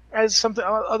exciting as some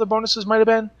other bonuses might have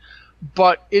been,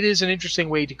 but it is an interesting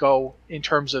way to go in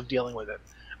terms of dealing with it.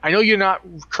 I know you're not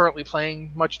currently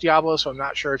playing much Diablo, so I'm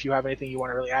not sure if you have anything you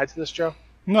want to really add to this, Joe.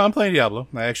 No, I'm playing Diablo.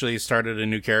 I actually started a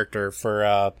new character for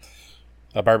a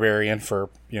barbarian for,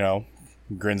 you know,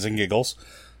 grins and giggles.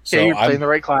 So yeah, you're playing the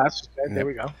right class. Okay, there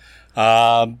we go.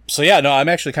 So yeah, no, I'm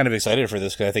actually kind of excited for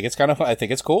this, because I think it's kind of fun. I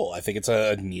think it's cool. I think it's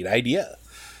a neat idea,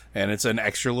 and it's an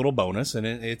extra little bonus, and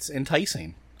it's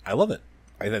enticing. I love it.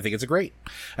 I think it's great.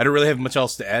 I don't really have much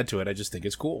else to add to it. I just think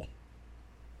it's cool.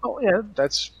 Oh yeah,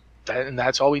 that's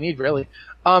all we need, really.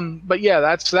 But yeah,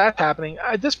 that's happening.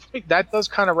 At this point, that does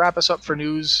kind of wrap us up for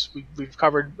news. We've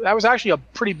covered. That was actually a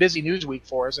pretty busy news week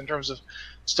for us in terms of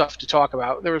stuff to talk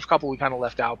about. There was a couple we kind of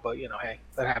left out, but, you know, hey,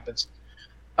 that happens.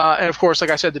 And of course, like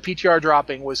I said, the PTR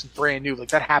dropping was brand new. Like,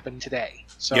 that happened today.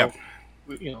 So, yep.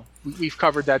 We've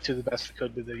covered that to the best we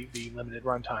could with the limited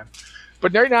runtime.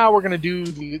 But right now, we're going to do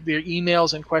the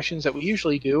emails and questions that we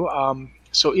usually do.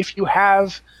 So if you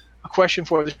have a question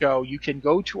for the show, you can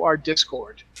go to our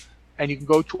Discord, and you can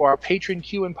go to our patron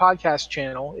Q and podcast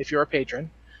channel if you're a patron.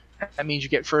 That means you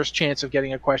get first chance of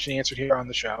getting a question answered here on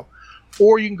the show.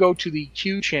 Or you can go to the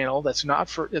Q channel. It's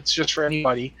just for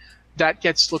anybody. That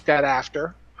gets looked at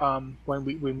after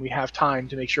when we have time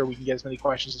to make sure we can get as many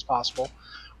questions as possible.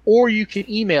 Or you can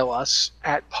email us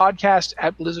at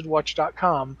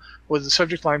podcast@blizzardwatch.com with the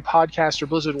subject line podcast or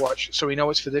Blizzard Watch, so we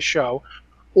know it's for this show.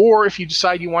 Or if you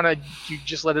decide you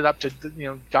just let it up to, you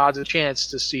know, God's a chance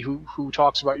to see who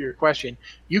talks about your question,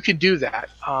 you can do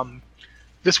that.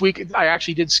 This week I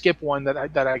actually did skip one that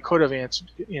I could have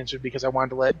answered because I wanted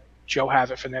to let Joe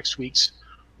have it for next week's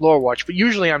Lore Watch. But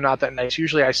usually I'm not that nice.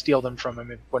 Usually I steal them from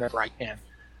him whenever I can.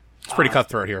 It's pretty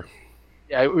cutthroat here.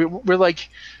 Yeah, we're like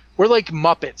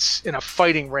Muppets in a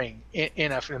fighting ring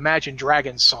in an Imagine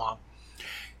Dragons song.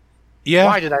 Yeah.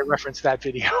 Why did I reference that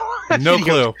video? No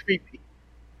clue. Creepy.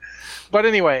 But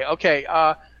anyway, okay,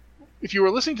 if you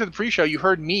were listening to the pre-show, you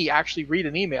heard me actually read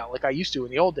an email like I used to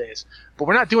in the old days. But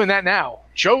we're not doing that now.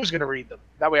 Joe's going to read them.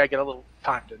 That way I get a little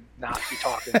time to not be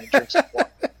talking and drink some water.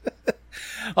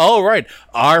 All right.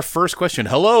 Our first question.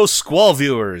 Hello, Squall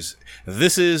viewers.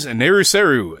 This is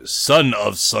Neruseru, son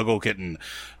of Suggle Kitten.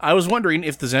 I was wondering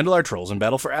if the Zandalar trolls in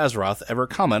Battle for Azeroth ever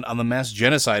comment on the mass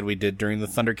genocide we did during the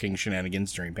Thunder King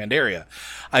shenanigans during Pandaria.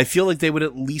 I feel like they would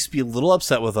at least be a little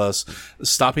upset with us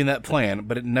stopping that plan,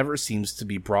 but it never seems to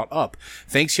be brought up.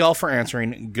 Thanks y'all for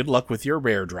answering. Good luck with your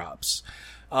rare drops.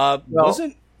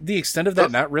 Wasn't the extent of that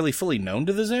not really fully known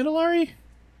to the Zandalari?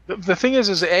 The thing is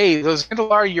those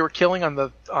Zandalari you were killing on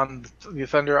the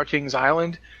Thunder King's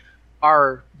Island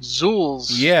are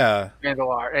Zul's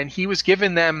Zandalar, and he was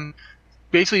giving them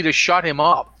basically to shut him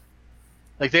up.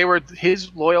 Like, they were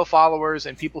his loyal followers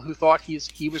and people who thought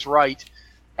he was right.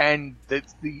 And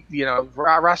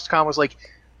Rastakhan was like,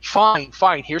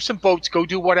 fine, here's some boats, go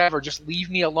do whatever, just leave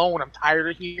me alone, I'm tired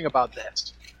of hearing about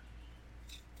this.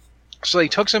 So they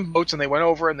took some boats and they went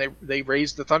over and they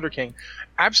raised the Thunder King.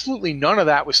 Absolutely none of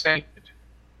that was sanctioned.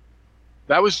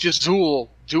 That was just Zul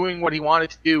doing what he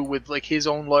wanted to do with like his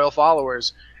own loyal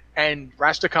followers. And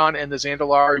Rastakhan and the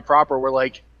Zandalari proper were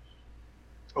like,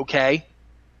 okay,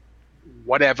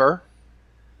 whatever.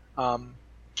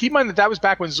 Keep in mind that was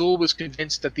back when Zul was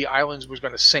convinced that the islands was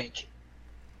going to sink.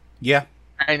 Yeah.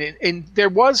 And there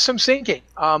was some sinking.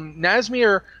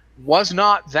 Nazmir was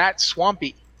not that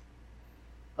swampy.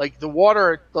 Like, the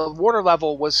water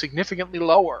level was significantly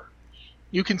lower.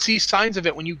 You can see signs of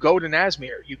it when you go to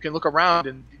Nazmir. You can look around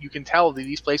and you can tell that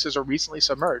these places are recently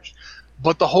submerged.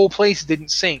 But the whole place didn't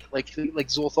sink like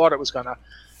Zul thought it was gonna.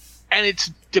 And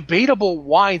it's debatable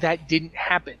why that didn't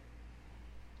happen.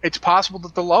 It's possible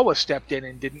that the Loa stepped in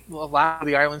and didn't allow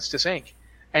the islands to sink.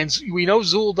 And we know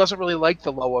Zul doesn't really like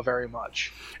the Loa very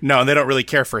much. No, they don't really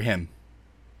care for him.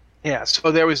 Yeah,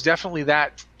 so there was definitely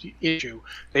that issue.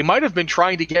 They might have been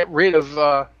trying to get rid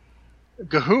of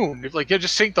Gahoon. Like,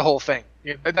 just sink the whole thing.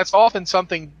 That's often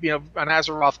something, on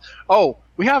Azeroth. Oh,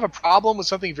 we have a problem with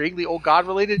something vaguely old god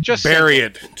related. Just bury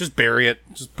it. Just bury it.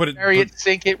 Just put it. Bury it,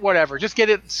 sink it, whatever. Just get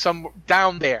it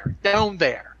down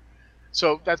there.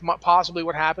 So that's possibly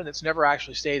what happened. It's never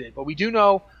actually stated, but we do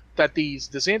know that the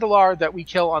Zandalar that we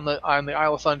kill on the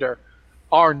Isle of Thunder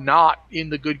are not in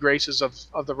the good graces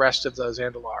of the rest of the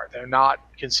Zandalar. They're not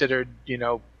considered,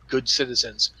 good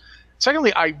citizens.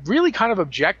 Secondly, I really kind of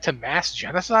object to mass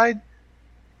genocide.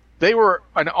 They were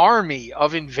an army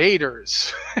of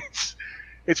invaders.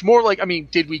 It's more like,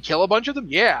 did we kill a bunch of them?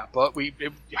 Yeah, but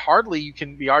hardly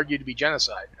can be argued to be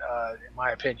genocide, in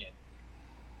my opinion.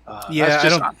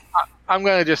 I'm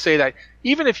going to just say that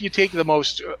even if you take the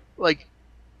most,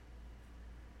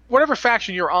 whatever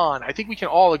faction you're on, I think we can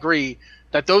all agree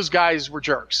that those guys were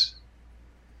jerks.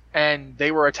 And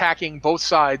they were attacking both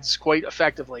sides quite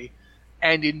effectively.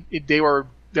 And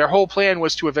their whole plan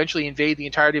was to eventually invade the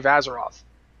entirety of Azeroth.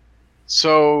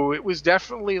 So it was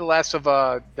definitely less of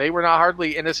they were not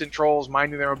hardly innocent trolls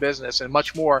minding their own business, and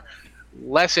much more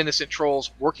less innocent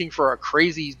trolls working for a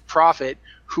crazy prophet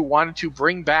who wanted to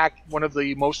bring back one of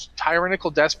the most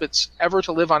tyrannical despots ever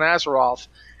to live on Azeroth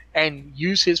and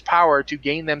use his power to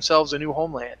gain themselves a new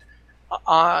homeland.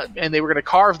 And they were going to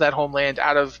carve that homeland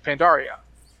out of Pandaria.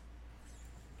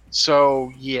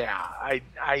 So, yeah,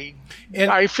 I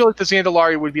feel like the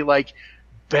Zandalari would be like,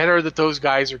 better that those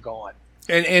guys are gone.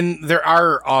 And there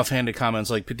are offhanded comments,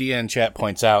 like Padilla in chat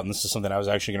points out, and this is something I was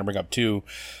actually going to bring up too.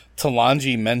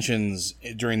 Talanji mentions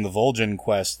during the Vol'jin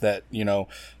quest that,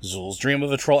 Zul's dream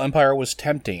of a troll empire was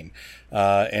tempting,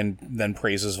 and then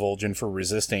praises Vol'jin for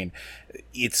resisting.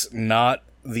 It's not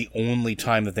the only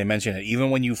time that they mention it. Even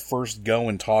when you first go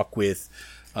and talk with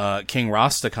King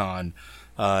Rastakhan,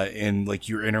 and like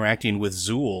you're interacting with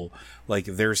Zul, like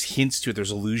there's hints to it,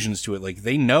 there's allusions to it, like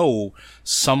they know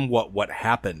somewhat what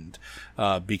happened,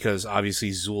 because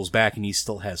obviously Zul's back and he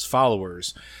still has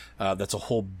followers. That's a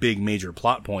whole big major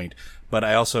plot point. But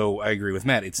I agree with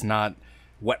Matt, it's not,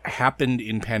 what happened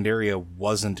in Pandaria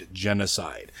wasn't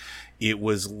genocide. It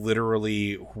was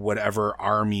literally whatever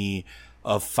army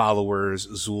of followers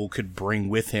Zul could bring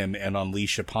with him and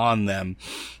unleash upon them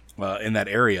in that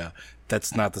area.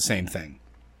 That's not the same thing.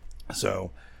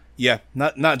 So, yeah,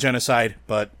 not genocide,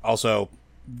 but also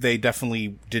they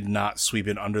definitely did not sweep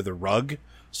it under the rug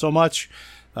so much.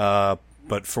 But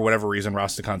for whatever reason,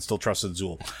 Rastakhan still trusted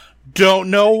Zul. Don't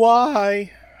know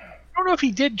why. I don't know if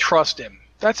he did trust him.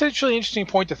 That's actually an interesting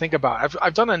point to think about.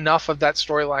 I've done enough of that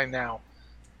storyline now.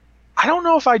 I don't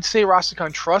know if I'd say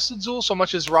Rastakhan trusted Zul so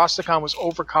much as Rastakhan was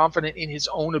overconfident in his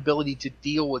own ability to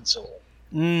deal with Zul.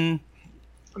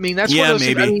 That's one of those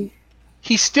maybe. Things,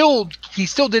 he still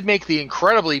did make the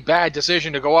incredibly bad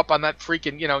decision to go up on that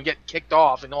freaking, get kicked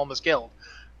off and almost killed.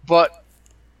 But,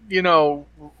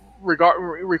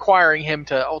 requiring him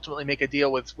to ultimately make a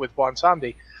deal with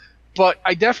Bonsandi. But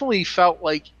I definitely felt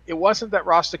like it wasn't that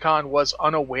Rastakhan was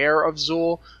unaware of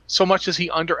Zul so much as he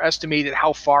underestimated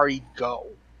how far he'd go.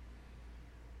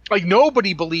 Like,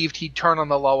 nobody believed he'd turn on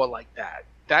the Loa like that.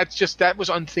 That was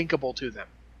unthinkable to them.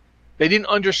 They didn't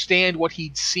understand what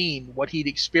he'd seen, what he'd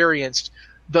experienced,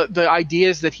 the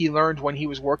ideas that he learned when he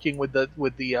was working with the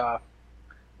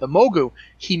Mogu.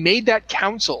 He made that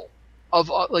council of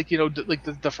the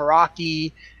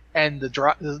Faraki and the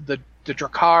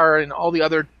Drakkar and all the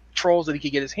other trolls that he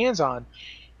could get his hands on,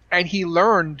 and he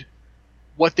learned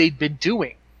what they'd been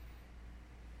doing.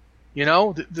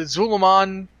 The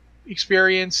Zulaman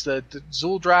experience, the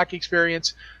Zuldrak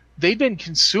experience, they'd been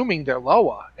consuming their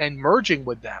Loa and merging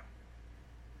with them.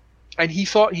 And he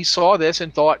saw this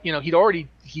and thought, you know,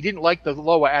 he didn't like the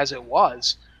Loa as it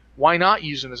was. Why not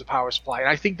use them as a power supply? And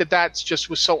I think that's just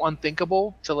was so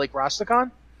unthinkable to like Rastakhan,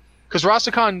 because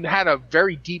Rastakhan had a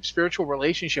very deep spiritual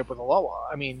relationship with the Loa.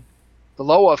 I mean, the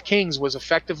Loa of Kings was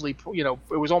effectively, you know,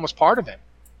 it was almost part of him.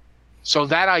 So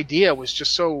that idea was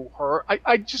just so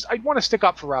I want to stick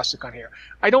up for Rastakhan here.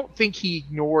 I don't think he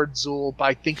ignored Zul, but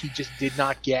I think he just did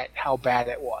not get how bad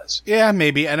it was. Yeah,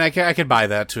 maybe, and I could buy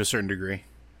that to a certain degree.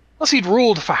 Plus, he'd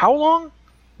ruled for how long?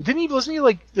 Wasn't he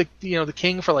like the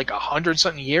king for like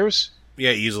 100-something years?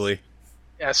 Yeah, easily.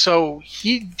 Yeah, so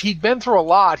he'd been through a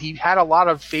lot. He had a lot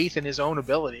of faith in his own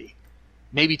ability,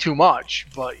 maybe too much,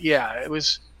 but yeah, it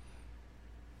was.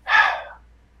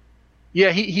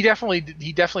 Yeah, he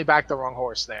definitely backed the wrong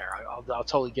horse there. I'll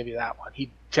totally give you that one. He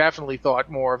definitely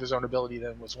thought more of his own ability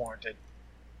than was warranted.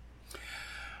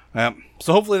 So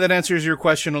hopefully that answers your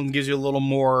question and gives you a little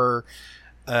more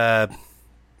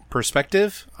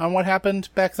perspective on what happened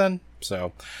back then.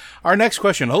 So, our next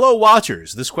question. Hello,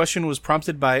 Watchers. This question was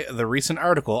prompted by the recent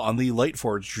article on the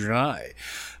Lightforged Draenei.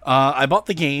 I bought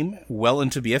the game well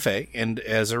into BFA, and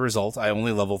as a result, I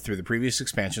only leveled through the previous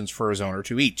expansions for a zone or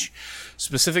two each.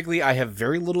 Specifically, I have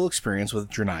very little experience with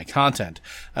Draenei content.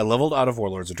 I leveled out of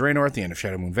Warlords of Draenor at the end of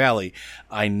Shadowmoon Valley.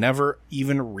 I never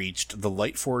even reached the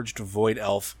Lightforged Void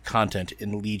Elf content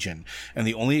in Legion, and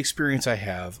the only experience I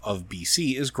have of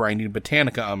BC is grinding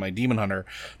Botanica on my Demon Hunter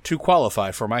to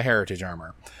qualify for my Heritage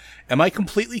armor. Am I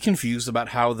completely confused about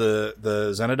how the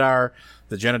Zenadar,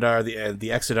 the Genadar, the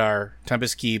Exodar,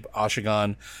 Tempest Keep,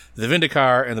 Oshagon, the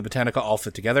Vindicar, and the Botanica all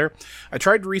fit together? I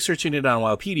tried researching it on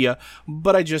Wikipedia,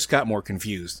 but I just got more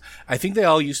confused. I think they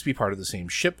all used to be part of the same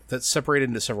ship that's separated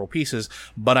into several pieces,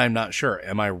 but I'm not sure.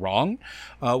 Am I wrong?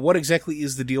 What exactly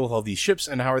is the deal with all these ships,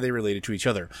 and how are they related to each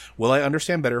other? Will I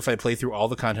understand better if I play through all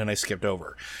the content I skipped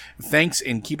over? Thanks,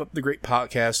 and keep up the great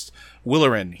podcast.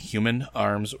 Willerin, Human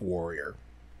Arms Warrior.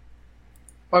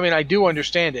 I mean, I do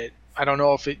understand it. I don't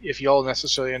know if y'all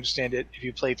necessarily understand it if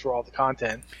you play through all the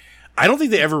content. I don't think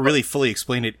they ever really fully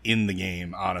explained it in the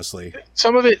game, honestly.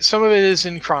 Some of it is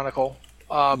in Chronicle.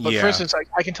 But Yeah. for instance,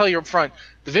 I can tell you up front,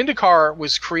 the Vindicar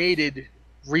was created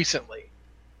recently.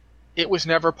 It was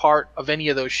never part of any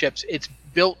of those ships. It's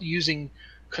built using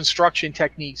construction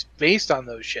techniques based on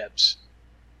those ships,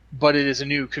 but it is a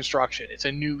new construction. It's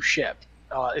a new ship.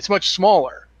 It's much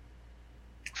smaller.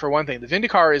 For one thing, the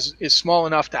Vindicar is small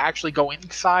enough to actually go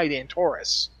inside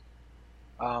Antorus.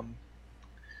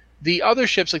 The other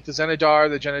ships like the Zenadar,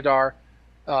 the Genadar,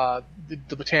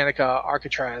 the Botanica,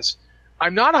 Arcatraz,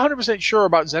 I'm not 100% sure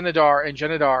about Zenadar and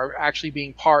Genadar actually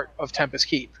being part of Tempest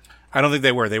Keep. I don't think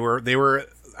they were. They were.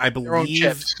 I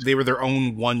believe they were their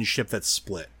own one ship that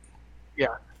split.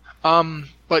 Yeah.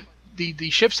 But the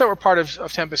ships that were part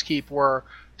of Tempest Keep were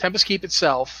Tempest Keep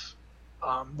itself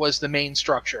was the main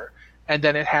structure. And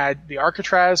then it had the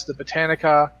Arcatraz, the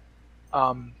Botanica.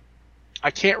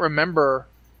 I can't remember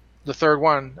the third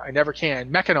one. I never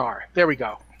can. Mechanar. There we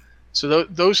go. So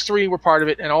those three were part of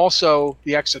it, and also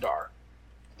the Exodar.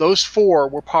 Those four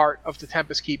were part of the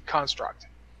Tempest Keep construct.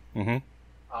 Mm-hmm.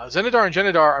 Zenadar and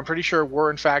Genadar, I'm pretty sure, were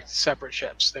in fact separate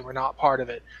ships. They were not part of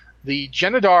it. The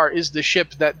Genadar is the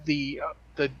ship that the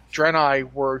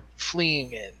Draenei were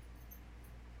fleeing in.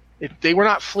 They were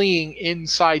not fleeing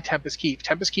inside Tempest Keep.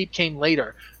 Tempest Keep came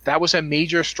later. That was a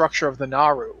major structure of the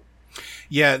Naru.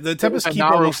 Yeah, the Tempest Keep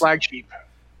Naru flagship.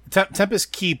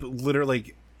 Tempest Keep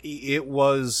literally, it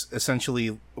was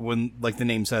essentially, when, like the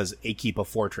name says, a keep, a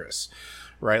fortress,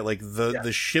 right? Like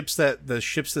the ships that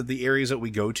the areas that we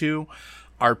go to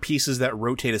are pieces that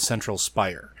rotate a central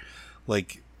spire.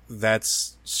 Like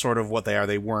that's sort of what they are.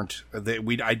 They weren't.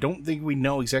 I don't think we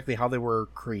know exactly how they were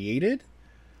created.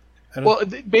 Well,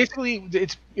 basically,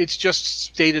 it's just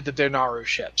stated that they're Naru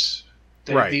ships.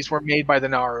 Right. These were made by the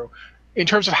Naru. In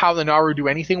terms of how the Naru do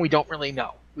anything, we don't really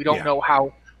know. We don't know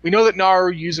how. We know that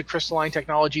Naru use a crystalline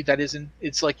technology that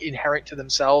it's like inherent to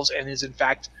themselves and is in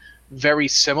fact very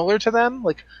similar to them.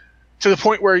 Like to the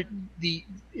point where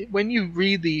when you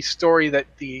read the story that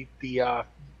the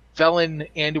Velen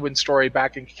Anduin story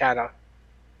back in Kakata,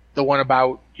 the one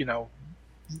about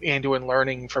Anduin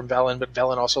learning from Velen, but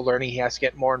Velen also learning he has to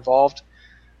get more involved.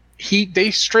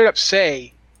 They straight up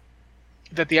say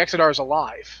that the Exodar is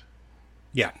alive.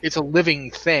 Yeah, it's a living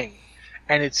thing,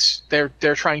 and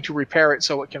they're trying to repair it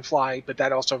so it can fly, but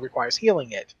that also requires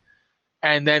healing it.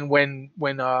 And then when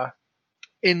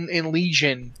in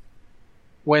Legion,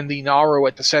 when the Naru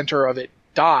at the center of it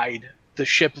died, the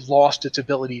ship lost its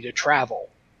ability to travel.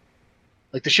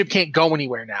 Like the ship can't go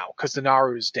anywhere now because the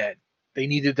Naru is dead. They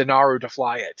needed the Naru to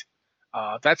fly it.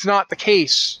 That's not the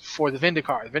case for the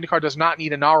Vindicar. The Vindicar does not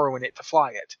need a Naru in it to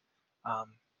fly it.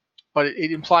 But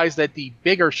it implies that the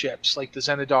bigger ships, like the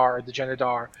Zenidar, the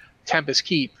Genidar, Tempest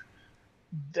Keep,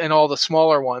 and all the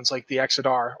smaller ones, like the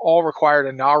Exodar, all required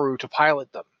a Naru to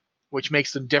pilot them, which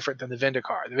makes them different than the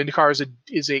Vindicar. The Vindicar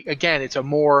it's a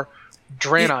more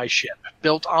Draenei ship,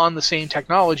 built on the same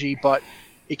technology, but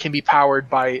it can be powered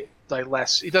by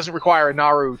less. It doesn't require a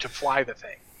Naru to fly the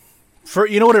thing.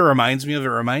 You know what it reminds me of? It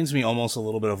reminds me almost a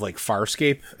little bit of like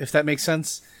Farscape, if that makes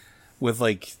sense. With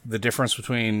like the difference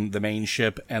between the main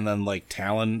ship and then like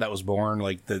Talon that was born,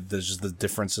 like there's just the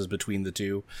differences between the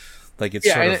two. Like it's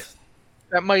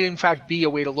that might in fact be a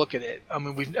way to look at it. I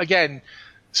mean,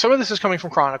 some of this is coming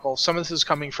from Chronicles, some of this is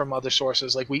coming from other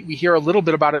sources. Like we hear a little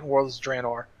bit about it in Worlds of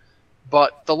Draenor,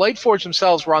 but the Lightforged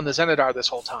themselves were on the Zenidar this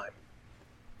whole time.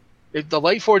 The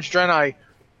Lightforged Draenei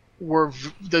were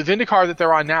the Vindicar that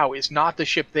they're on now is not the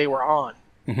ship they were on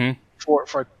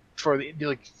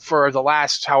for the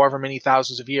last however many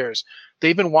thousands of years.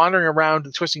 They've been wandering around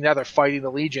the Twisting Nether fighting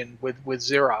the Legion with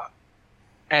Zira,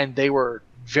 and they were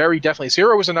very definitely.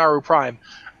 Zira was a Naru Prime.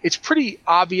 It's pretty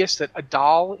obvious that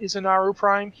Adal is a Naru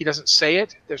Prime. He doesn't say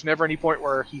it. There's never any point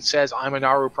where he says, I'm a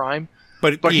Naru Prime.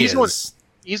 But he's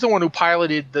the one who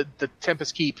piloted the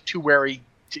Tempest Keep to where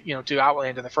to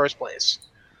Outland in the first place.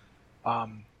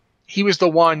 He was the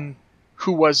one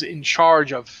who was in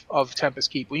charge of Tempest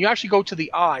Keep. When you actually go to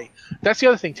the Eye, that's the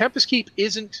other thing. Tempest Keep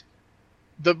isn't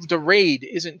the raid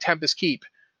isn't Tempest Keep.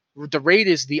 The raid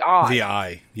is the Eye. The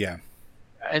Eye, yeah.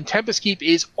 And Tempest Keep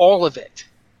is all of it.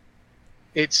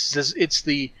 It's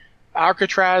the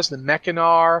Alcatraz, the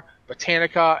Mechanar,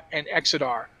 Botanica, and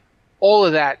Exodar. All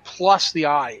of that plus the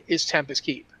Eye is Tempest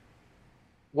Keep.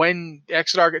 When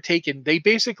Exodar got taken, they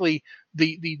basically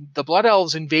the Blood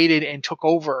Elves invaded and took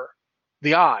over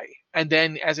the Eye, and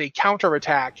then as a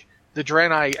counterattack, the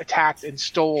Draenei attacked and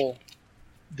stole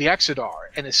the Exodar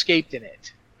and escaped in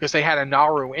it because they had a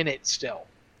Naru in it still,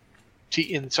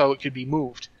 and so it could be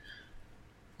moved.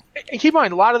 And keep in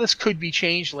mind, a lot of this could be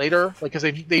changed later, because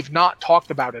they've not talked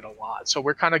about it a lot. So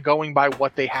we're kind of going by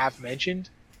what they have mentioned,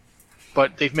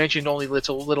 but they've mentioned only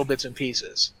little bits and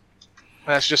pieces.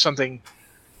 And that's just something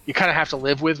you kind of have to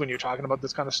live with when you're talking about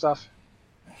this kind of stuff.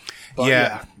 But,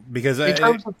 yeah, because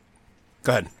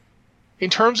go ahead. In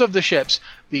terms of the ships,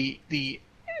 the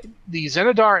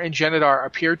Zenidar and Genidar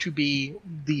appear to be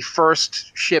the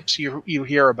first ships you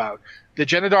hear about. The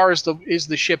Genidar is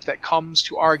the ship that comes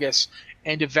to Argus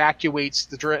and evacuates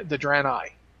the Draenei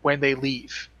when they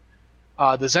leave.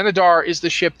 The Zenidar is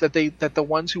the ship that the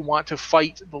ones who want to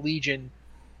fight the Legion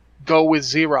go with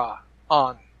Zira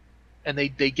on, and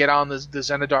they get on the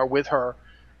Zenidar with her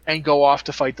and go off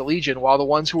to fight the Legion, while the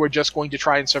ones who are just going to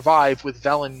try and survive, with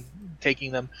Velen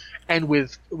taking them, and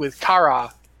with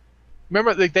Kara.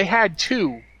 Remember, they had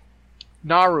two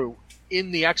Naru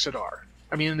in the Exodar.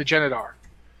 I mean, in the Genidar.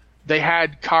 They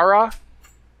had Kara,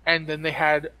 and then they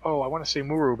had, I want to say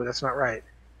Muru, but that's not right.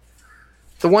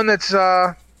 The one that's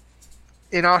in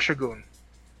Ashagun.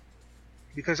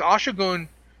 Because Ashagun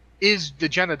is the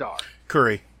Genidar.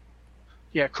 Kuri.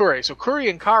 Yeah, Kuri. So Kuri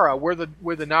and Kara were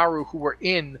the Naru who were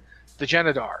in the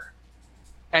Genidar.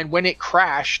 And when it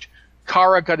crashed,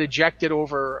 Kara got ejected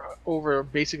over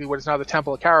basically what is now the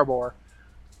Temple of Karabor,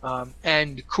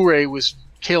 and Kure was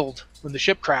killed when the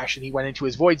ship crashed and he went into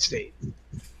his void state.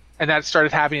 And that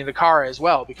started happening to Kara as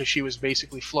well, because she was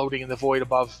basically floating in the void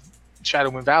above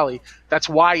Shadowmoon Valley. That's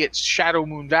why it's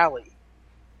Shadowmoon Valley,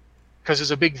 because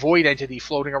there's a big void entity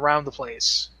floating around the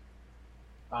place.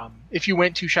 If you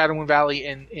went to Shadowmoon Valley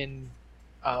in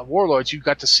Warlords, you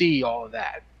got to see all of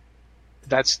that.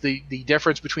 That's the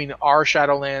difference between our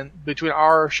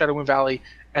Shadowmoon Valley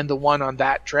and the one on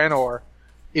that Draenor,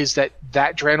 is that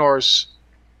Draenor's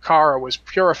Kara was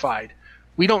purified.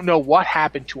 We don't know what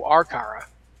happened to our Kara.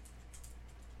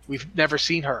 We've never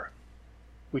seen her.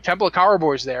 Temple of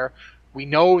Karabor is there. We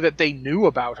know that they knew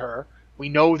about her. We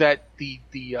know that the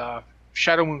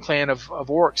Shadowmoon clan of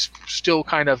orcs still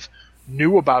kind of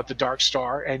knew about the Dark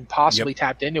Star and possibly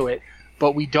tapped into it,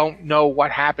 but we don't know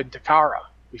what happened to Kara.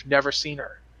 We've never seen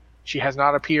her. She has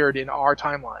not appeared in our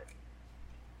timeline.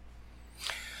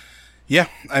 Yeah,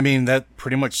 I mean, that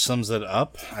pretty much sums it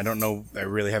up. I don't know I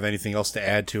really have anything else to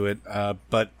add to it.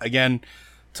 But again,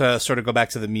 to sort of go back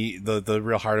to the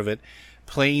real heart of it,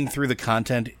 playing through the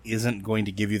content isn't going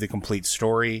to give you the complete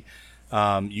story.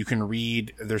 You can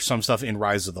read, there's some stuff in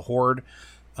Rise of the Horde,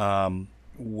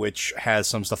 which has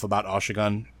some stuff about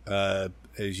Ashagun,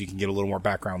 as you can get a little more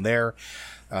background there.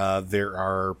 There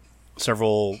are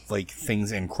several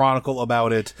things in Chronicle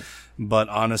about it, but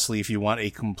honestly, if you want a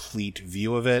complete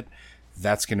view of it,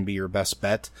 that's going to be your best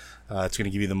bet. It's going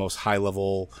to give you the most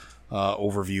high-level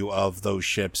overview of those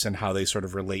ships and how they sort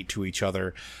of relate to each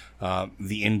other.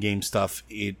 The in-game stuff,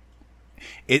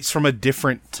 it's from a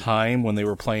different time when they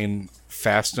were playing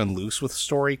fast and loose with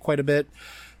story quite a bit.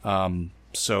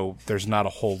 So there's not a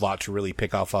whole lot to really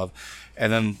pick off of.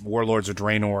 And then Warlords of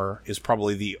Draenor is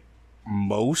probably the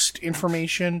most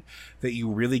information that you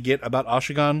really get about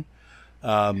Ashigan.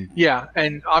 Yeah,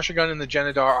 and Ashigan and the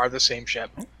Genedar are the same ship.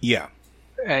 Yeah.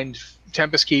 And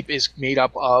Tempest Keep is made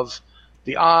up of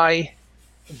the Eye,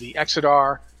 the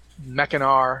Exodar,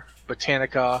 Mechanar,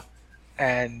 Botanica,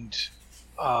 and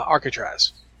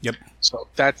Arcatraz. Yep. So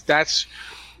that's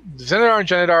the Genedar and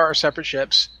Genedar are separate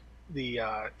ships. The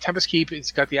Tempest Keep,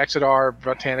 it's got the Exodar,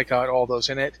 Botanica, and all those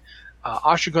in it.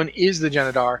 Ashigan is the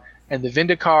Genedar, and the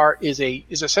Vindicar is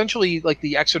essentially like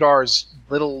the Exodar's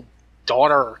little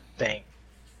daughter thing.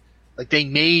 Like they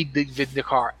made the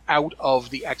Vindicar out of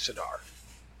the Exodar,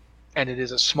 and it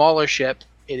is a smaller ship.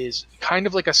 It is kind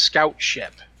of like a scout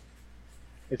ship.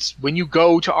 It's when you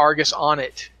go to Argus on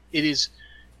it,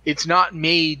 it's not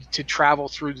made to travel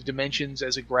through the dimensions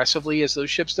as aggressively as those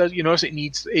ships does. You notice it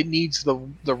needs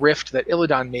the rift that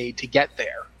Illidan made to get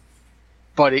there,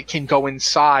 but it can go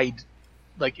inside.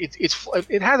 Like it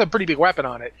has a pretty big weapon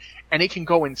on it, and it can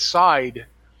go inside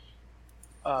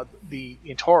the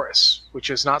Taurus, which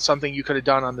is not something you could have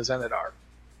done on the Zenithar.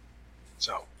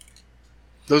 So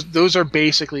those are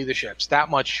basically the ships. That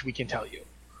much we can tell you.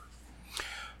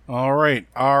 All right.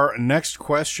 Our next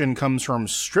question comes from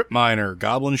Strip Miner,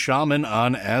 Goblin Shaman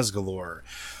on Asgalore.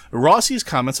 Rossi's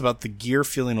comments about the gear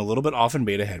feeling a little bit off in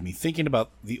beta had me thinking about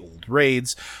the old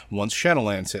raids once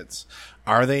Shadowlands hits.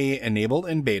 Are they enabled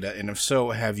in beta? And if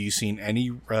so, have you seen any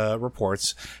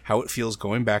reports how it feels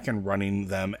going back and running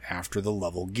them after the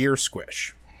level gear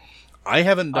squish? I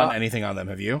haven't done anything on them.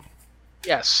 Have you?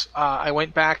 Yes. I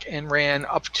went back and ran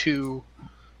up to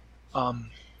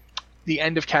the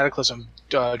end of Cataclysm,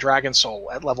 Dragon Soul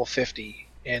at level 50,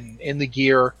 and in the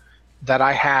gear that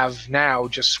I have now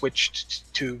just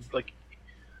switched to like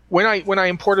when I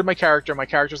imported my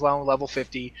character's level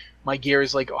 50, my gear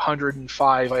is like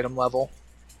 105 item level,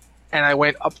 and I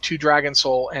went up to Dragon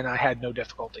Soul and I had no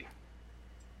difficulty.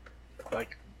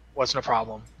 Like wasn't a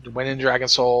problem. Went in Dragon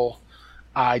Soul.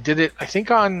 I did it I think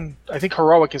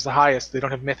Heroic is the highest. They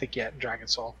don't have Mythic yet in Dragon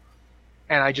Soul.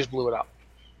 And I just blew it up.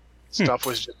 Stuff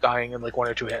was just dying in like 1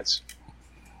 or 2 hits.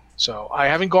 So I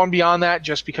haven't gone beyond that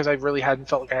just because I really hadn't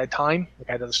felt like I had time. Like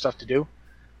I had other stuff to do.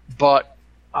 But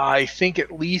I think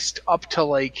at least up to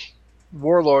like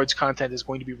Warlords content is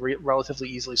going to be relatively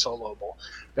easily soloable.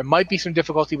 There might be some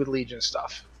difficulty with Legion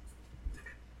stuff.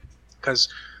 Because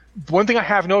one thing I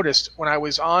have noticed when I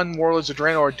was on Warlords of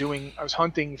Draenor I was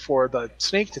hunting for the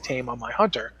snake to tame on my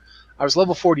hunter. I was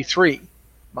level 43.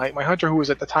 My hunter, who was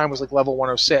at the time was like level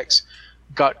 106,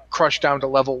 got crushed down to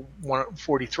level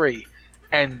 143.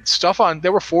 And stuff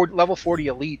there were level 40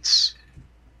 elites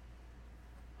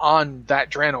on that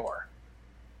Draenor.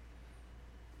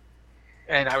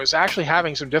 And I was actually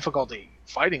having some difficulty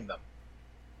fighting them.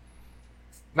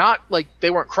 Not like they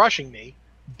weren't crushing me,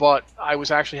 but I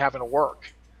was actually having to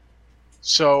work.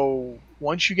 So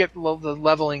once you get the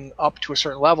leveling up to a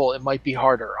certain level, it might be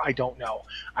harder. I don't know.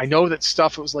 I know that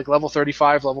stuff, it was like level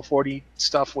 35, level 40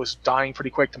 stuff was dying pretty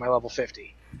quick to my level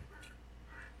 50.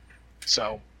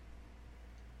 So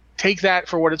take that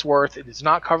for what it's worth. It does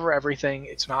not cover everything.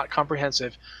 It's not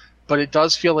comprehensive, but it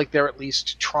does feel like they're at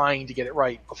least trying to get it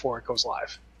right before it goes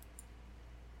live.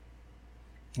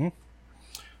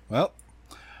 Well,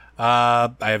 I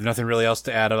have nothing really else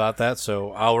to add about that,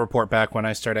 so I'll report back when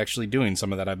I start actually doing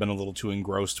some of that. I've been a little too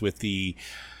engrossed with the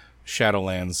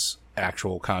Shadowlands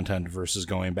actual content versus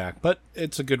going back, but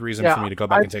it's a good reason for me to go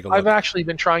back and take a look. I've actually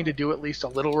been trying to do at least a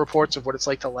little reports of what it's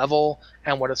like to level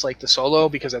and what it's like to solo,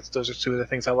 because those are two of the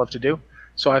things I love to do.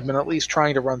 So I've been at least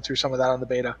trying to run through some of that on the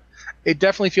beta. It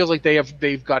definitely feels like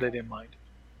they've got it in mind.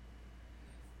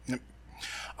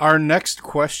 Our next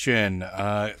question.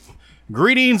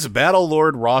 Greetings, Battle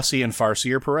Lord Rossi and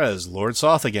Farseer Perez, Lord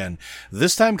Soth again.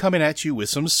 This time coming at you with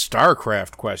some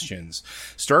StarCraft questions.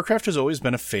 StarCraft has always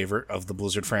been a favorite of the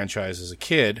Blizzard franchise as a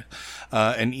kid,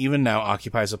 and even now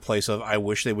occupies a place of I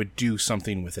wish they would do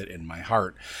something with it in my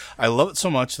heart. I love it so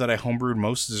much that I homebrewed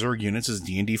most Zerg units as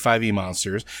D&D 5e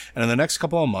monsters, and in the next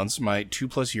couple of months, my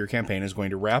 2+ year campaign is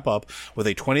going to wrap up with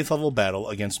a 20th level battle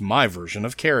against my version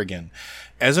of Kerrigan.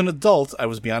 As an adult, I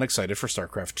was beyond excited for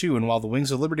StarCraft 2, and while the Wings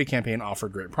of Liberty campaign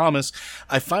offered great promise,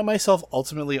 I find myself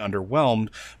ultimately underwhelmed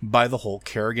by the whole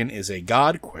Kerrigan is a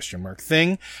god ?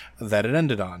 Thing that it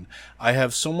ended on. I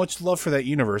have so much love for that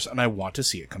universe, and I want to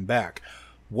see it come back.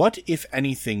 What, if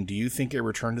anything, do you think a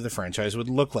return to the franchise would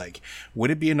look like?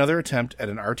 Would it be another attempt at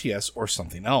an RTS or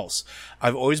something else?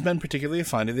 I've always been particularly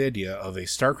fond of the idea of a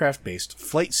StarCraft-based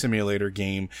flight simulator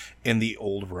game in the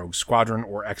old Rogue Squadron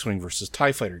or X-Wing versus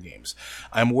TIE Fighter games.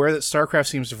 I'm aware that StarCraft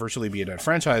seems to virtually be a dead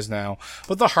franchise now,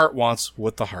 but the heart wants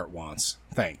what the heart wants.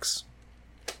 Thanks.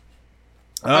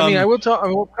 I will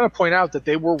kind of point out that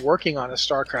they were working on a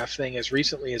StarCraft thing as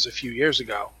recently as a few years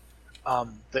ago.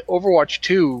 The Overwatch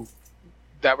 2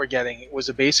 that we're getting was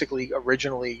basically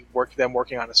originally them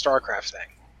working on a StarCraft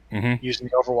thing using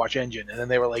the Overwatch engine, and then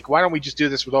they were like, "Why don't we just do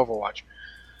this with Overwatch?"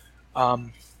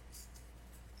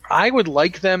 I would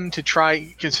like them to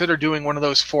consider doing one of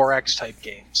those 4X type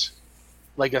games,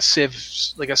 like a Civ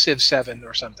 7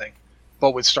 or something,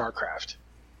 but with StarCraft.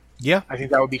 Yeah, I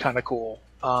think that would be kind of cool.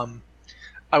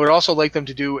 I would also like them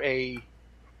to do a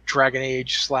Dragon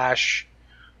Age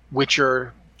 /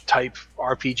 Witcher type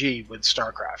RPG with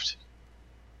StarCraft.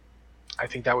 I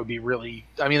think that would be really...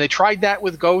 I mean, they tried that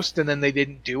with Ghost, and then they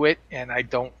didn't do it, and I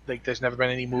don't think there's never been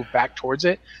any move back towards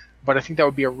it. But I think that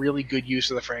would be a really good use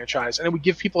of the franchise, and it would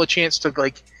give people a chance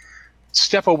to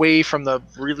step away from the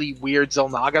really weird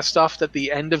Xel'Naga stuff that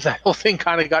the end of that whole thing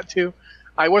kind of got to.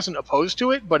 I wasn't opposed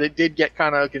to it, but it did get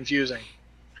kind of confusing.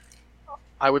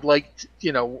 I would like,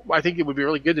 I think it would be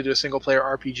really good to do a single-player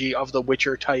RPG of the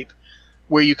Witcher type,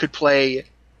 where you could play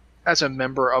as a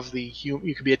member of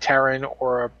you could be a Terran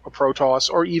or a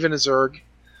Protoss or even a Zerg.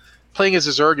 Playing as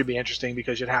a Zerg would be interesting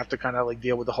because you'd have to kind of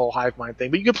deal with the whole hive mind thing.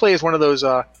 But you could play as one of those,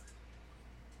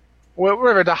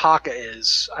 whatever the Haka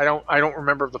is. I don't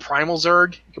remember the Primal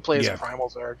Zerg. You could play as a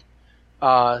Primal Zerg,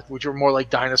 which are more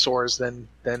like dinosaurs than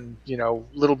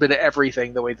little bit of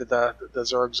everything the way that the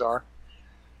Zergs are.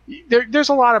 There's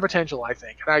a lot of potential, I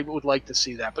think, and I would like to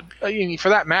see that. But for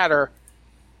that matter,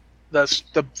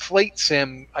 the flight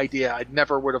sim idea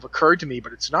never would have occurred to me,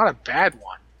 but it's not a bad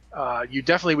one. You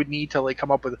definitely would need to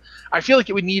come up with. I feel like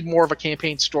it would need more of a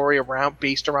campaign story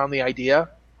based around the idea.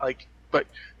 But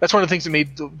that's one of the things that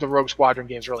made the Rogue Squadron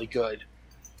games really good.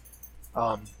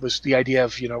 Was the idea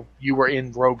of you were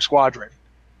in Rogue Squadron,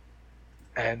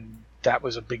 and that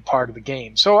was a big part of the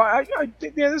game. So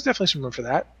there's definitely some room for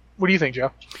that. What do you think,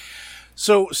 Joe?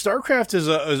 So StarCraft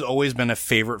has always been a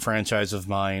favorite franchise of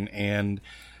mine, and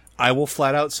I will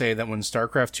flat out say that when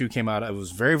StarCraft 2 came out, I was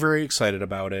very, very excited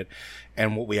about it,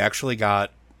 and what we actually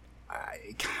got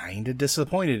kind of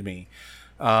disappointed me.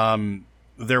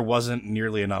 There wasn't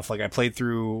nearly enough. I played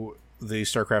through the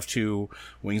StarCraft 2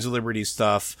 Wings of Liberty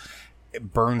stuff,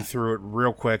 burned through it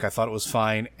real quick. I thought it was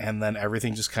fine, and then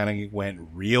everything just kind of went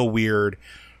real weird,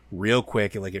 real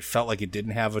quick. It felt like it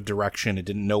didn't have a direction. It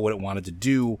didn't know what it wanted to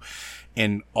do.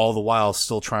 And all the while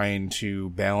still trying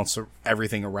to balance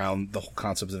everything around the whole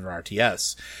concept of an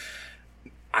RTS.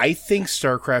 I think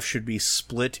StarCraft should be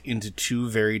split into two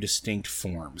very distinct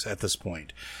forms at this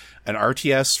point. An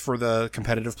RTS for the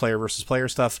competitive player versus player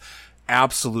stuff.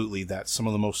 Absolutely. That's some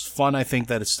of the most fun, I think,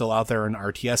 that is still out there in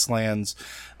RTS lands,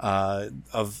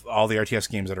 of all the RTS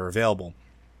games that are available.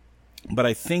 But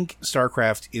I think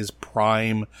StarCraft is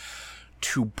prime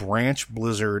to branch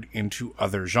Blizzard into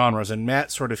other genres. And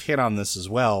Matt sort of hit on this as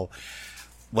well.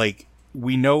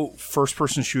 We know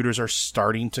first-person shooters are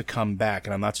starting to come back.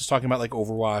 And I'm not just talking about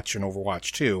Overwatch and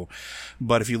Overwatch 2.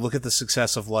 But if you look at the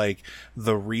success of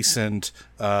the recent,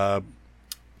 why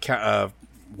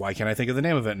can't I think of the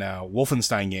name of it now?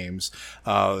 Wolfenstein games,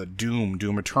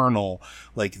 Doom Eternal.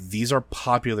 These are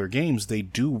popular games. They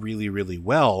do really, really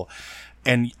well.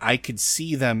 And I could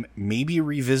see them maybe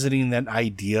revisiting that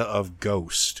idea of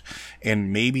Ghost,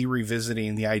 and maybe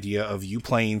revisiting the idea of you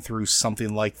playing through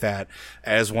something like that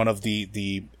as one of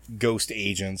the Ghost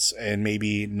agents, and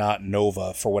maybe not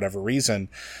Nova for whatever reason,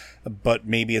 but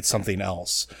maybe it's something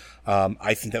else.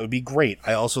 I think that would be great.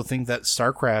 I also think that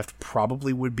StarCraft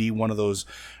probably would be one of those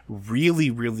really,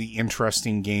 really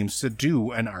interesting games to do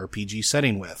an RPG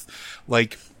setting with.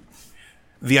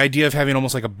 The idea of having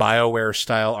almost a BioWare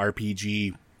style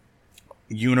RPG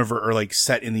universe, or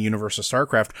set in the universe of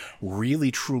StarCraft, really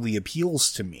truly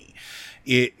appeals to me.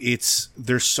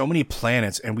 There's so many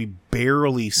planets, and we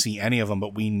barely see any of them,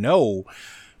 but we know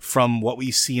from what we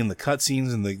see in the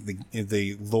cutscenes and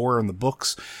the lore in the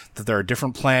books that there are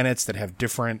different planets that have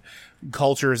different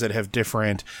cultures, that have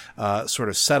different sort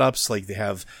of setups. They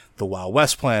have the Wild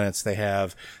West planets, they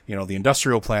have the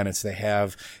industrial planets, they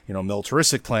have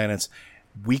militaristic planets.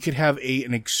 We could have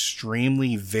an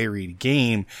extremely varied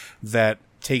game that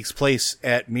takes place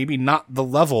at maybe not the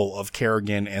level of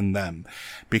Kerrigan and them,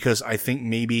 because I think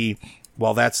maybe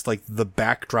while that's the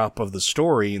backdrop of the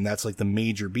story and that's the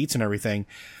major beats and everything,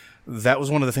 that was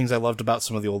one of the things I loved about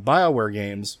some of the old BioWare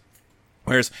games,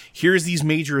 Whereas here's these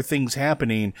major things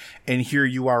happening, and here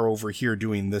you are over here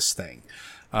doing this thing.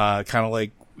 Kind of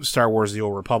like Star Wars: The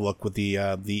Old Republic with the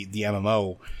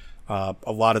MMO.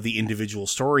 A lot of the individual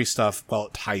story stuff, while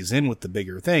it ties in with the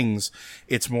bigger things,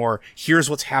 it's more, here's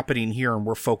what's happening here, and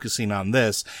we're focusing on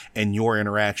this, and your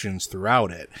interactions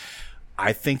throughout it.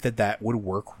 I think that would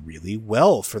work really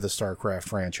well for the StarCraft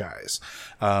franchise.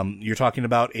 You're talking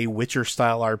about a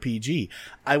Witcher-style RPG.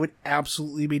 I would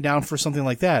absolutely be down for something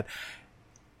like that.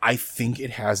 I think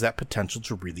it has that potential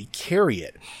to really carry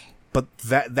it. But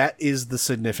that is the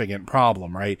significant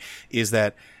problem, right? Is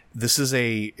that this is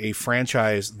a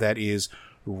franchise that is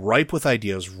ripe with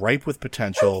ideas, ripe with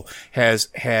potential, has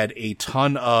had a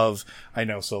ton of, I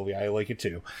know, Sylvia, I like it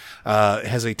too,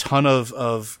 has a ton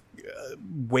of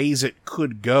ways it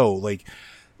could go. Like,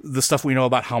 the stuff we know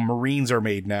about how Marines are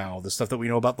made now, the stuff that we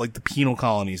know about, like, the penal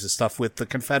colonies, the stuff with the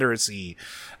Confederacy,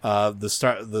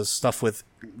 the stuff with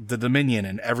the Dominion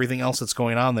and everything else that's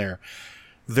going on there.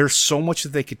 There's so much that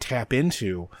they could tap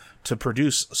into to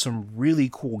produce some really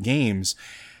cool games.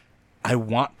 I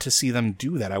want to see them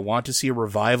do that. I want to see a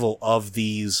revival of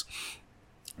these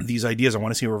ideas. I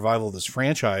want to see a revival of this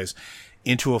franchise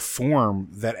into a form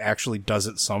that actually does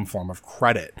it some form of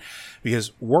credit,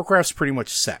 because Warcraft's pretty much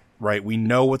set, right? We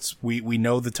know we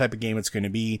know the type of game it's going to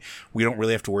be. We don't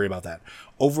really have to worry about that.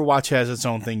 Overwatch has its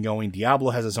own thing going. Diablo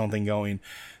has its own thing going.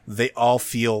 They all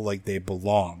feel like they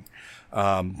belong.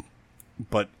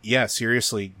 But yeah,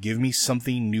 seriously, give me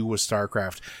something new with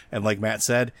StarCraft. And like Matt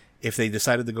said, if they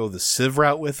decided to go the Civ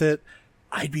route with it,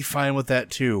 I'd be fine with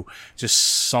that too. Just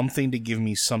something to give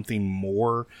me something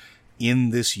more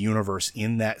in this universe,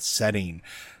 in that setting,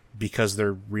 because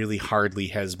there really hardly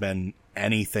has been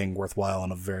anything worthwhile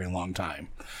in a very long time.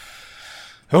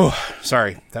 Oh,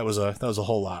 sorry. That was a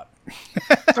whole lot.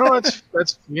 No, that's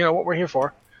what we're here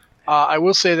for. I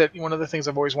will say that one of the things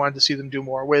I've always wanted to see them do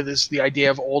more with is the idea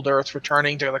of Old Earth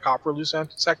returning to the Copperloo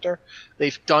sector.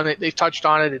 They've done it. They've touched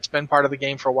on it. It's been part of the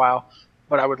game for a while.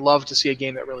 But I would love to see a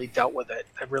game that really dealt with it,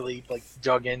 that really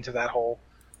dug into that whole,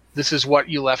 this is what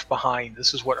you left behind.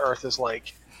 This is what Earth is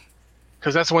like.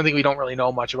 Because that's the one thing we don't really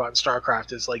know much about in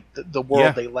StarCraft is the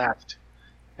world they left.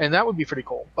 And that would be pretty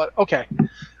cool. But okay,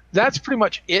 that's pretty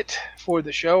much it for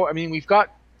the show. I mean, we've got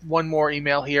one more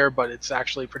email here, but it's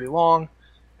actually pretty long.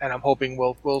 And I'm hoping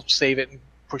we'll save it and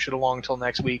push it along until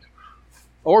next week.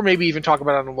 Or maybe even talk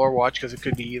about it on the Lore Watch, because it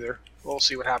could be either. We'll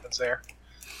see what happens there.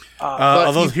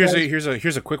 Although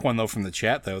here's a quick one though from the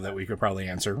chat though that we could probably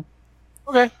answer.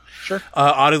 Okay, sure.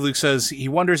 Luke says he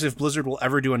wonders if Blizzard will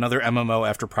ever do another MMO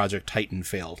after Project Titan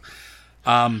failed.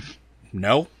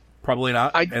 No, probably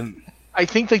not. I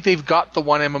think they've got the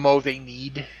one MMO they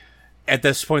need. At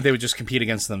this point, they would just compete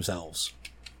against themselves.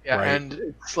 Yeah, right? And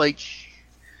it's like,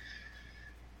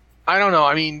 I don't know.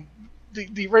 I mean,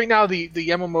 the right now the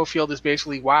MMO field is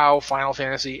basically WoW, Final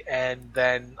Fantasy, and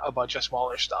then a bunch of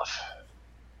smaller stuff.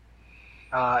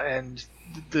 And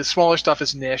the smaller stuff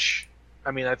is niche.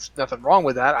 I mean, that's nothing wrong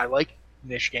with that. I like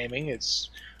niche gaming.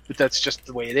 But that's just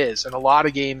the way it is. And a lot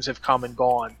of games have come and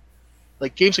gone.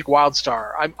 Like games like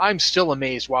WildStar. I'm still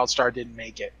amazed WildStar didn't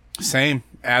make it. Same,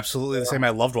 absolutely the same.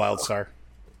 I loved WildStar.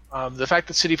 The fact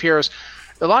that City of Heroes,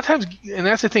 a lot of times, and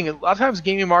that's the thing. A lot of times,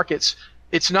 gaming markets.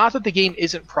 It's not that the game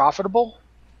isn't profitable.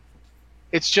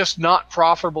 It's just not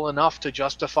profitable enough to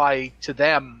justify to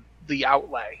them the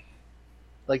outlay.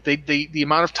 Like the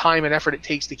amount of time and effort it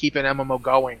takes to keep an MMO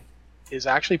going is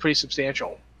actually pretty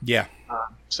substantial. Yeah.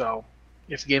 So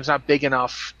if the game's not big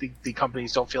enough, the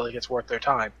companies don't feel like it's worth their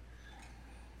time.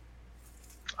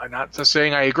 I'm not just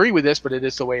saying I agree with this, but it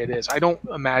is the way it is. I don't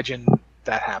imagine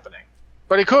that happening,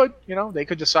 but it could. They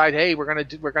could decide, hey, we're gonna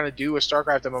do a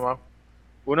StarCraft MMO.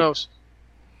 Who knows?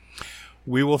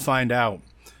 We will find out.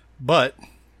 But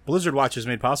Blizzard Watch is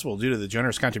made possible due to the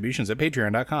generous contributions at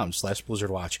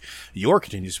patreon.com/BlizzardWatch. Your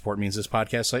continued support means this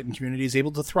podcast site and community is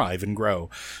able to thrive and grow.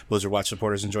 Blizzard Watch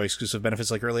supporters enjoy exclusive benefits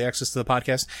like early access to the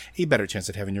podcast, a better chance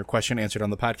at having your question answered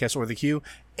on the podcast or the queue,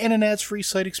 and an ads-free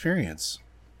site experience.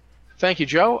 Thank you,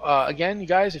 Joe. Again, you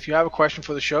guys, if you have a question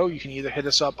for the show, you can either hit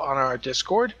us up on our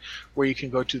Discord, where you can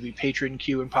go to the Patreon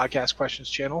Q and Podcast Questions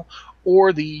channel,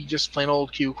 or the just plain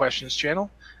old Q Questions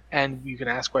channel. And you can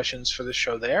ask questions for the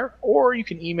show there, or you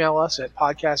can email us at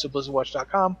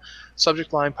podcast@blizzardwatch.com,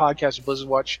 subject line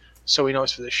podcast@blizzardwatch, so we know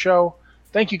it's for the show.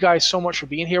 Thank you guys so much for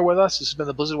being here with us. This has been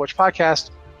the Blizzard Watch Podcast.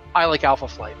 I like Alpha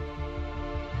Flight.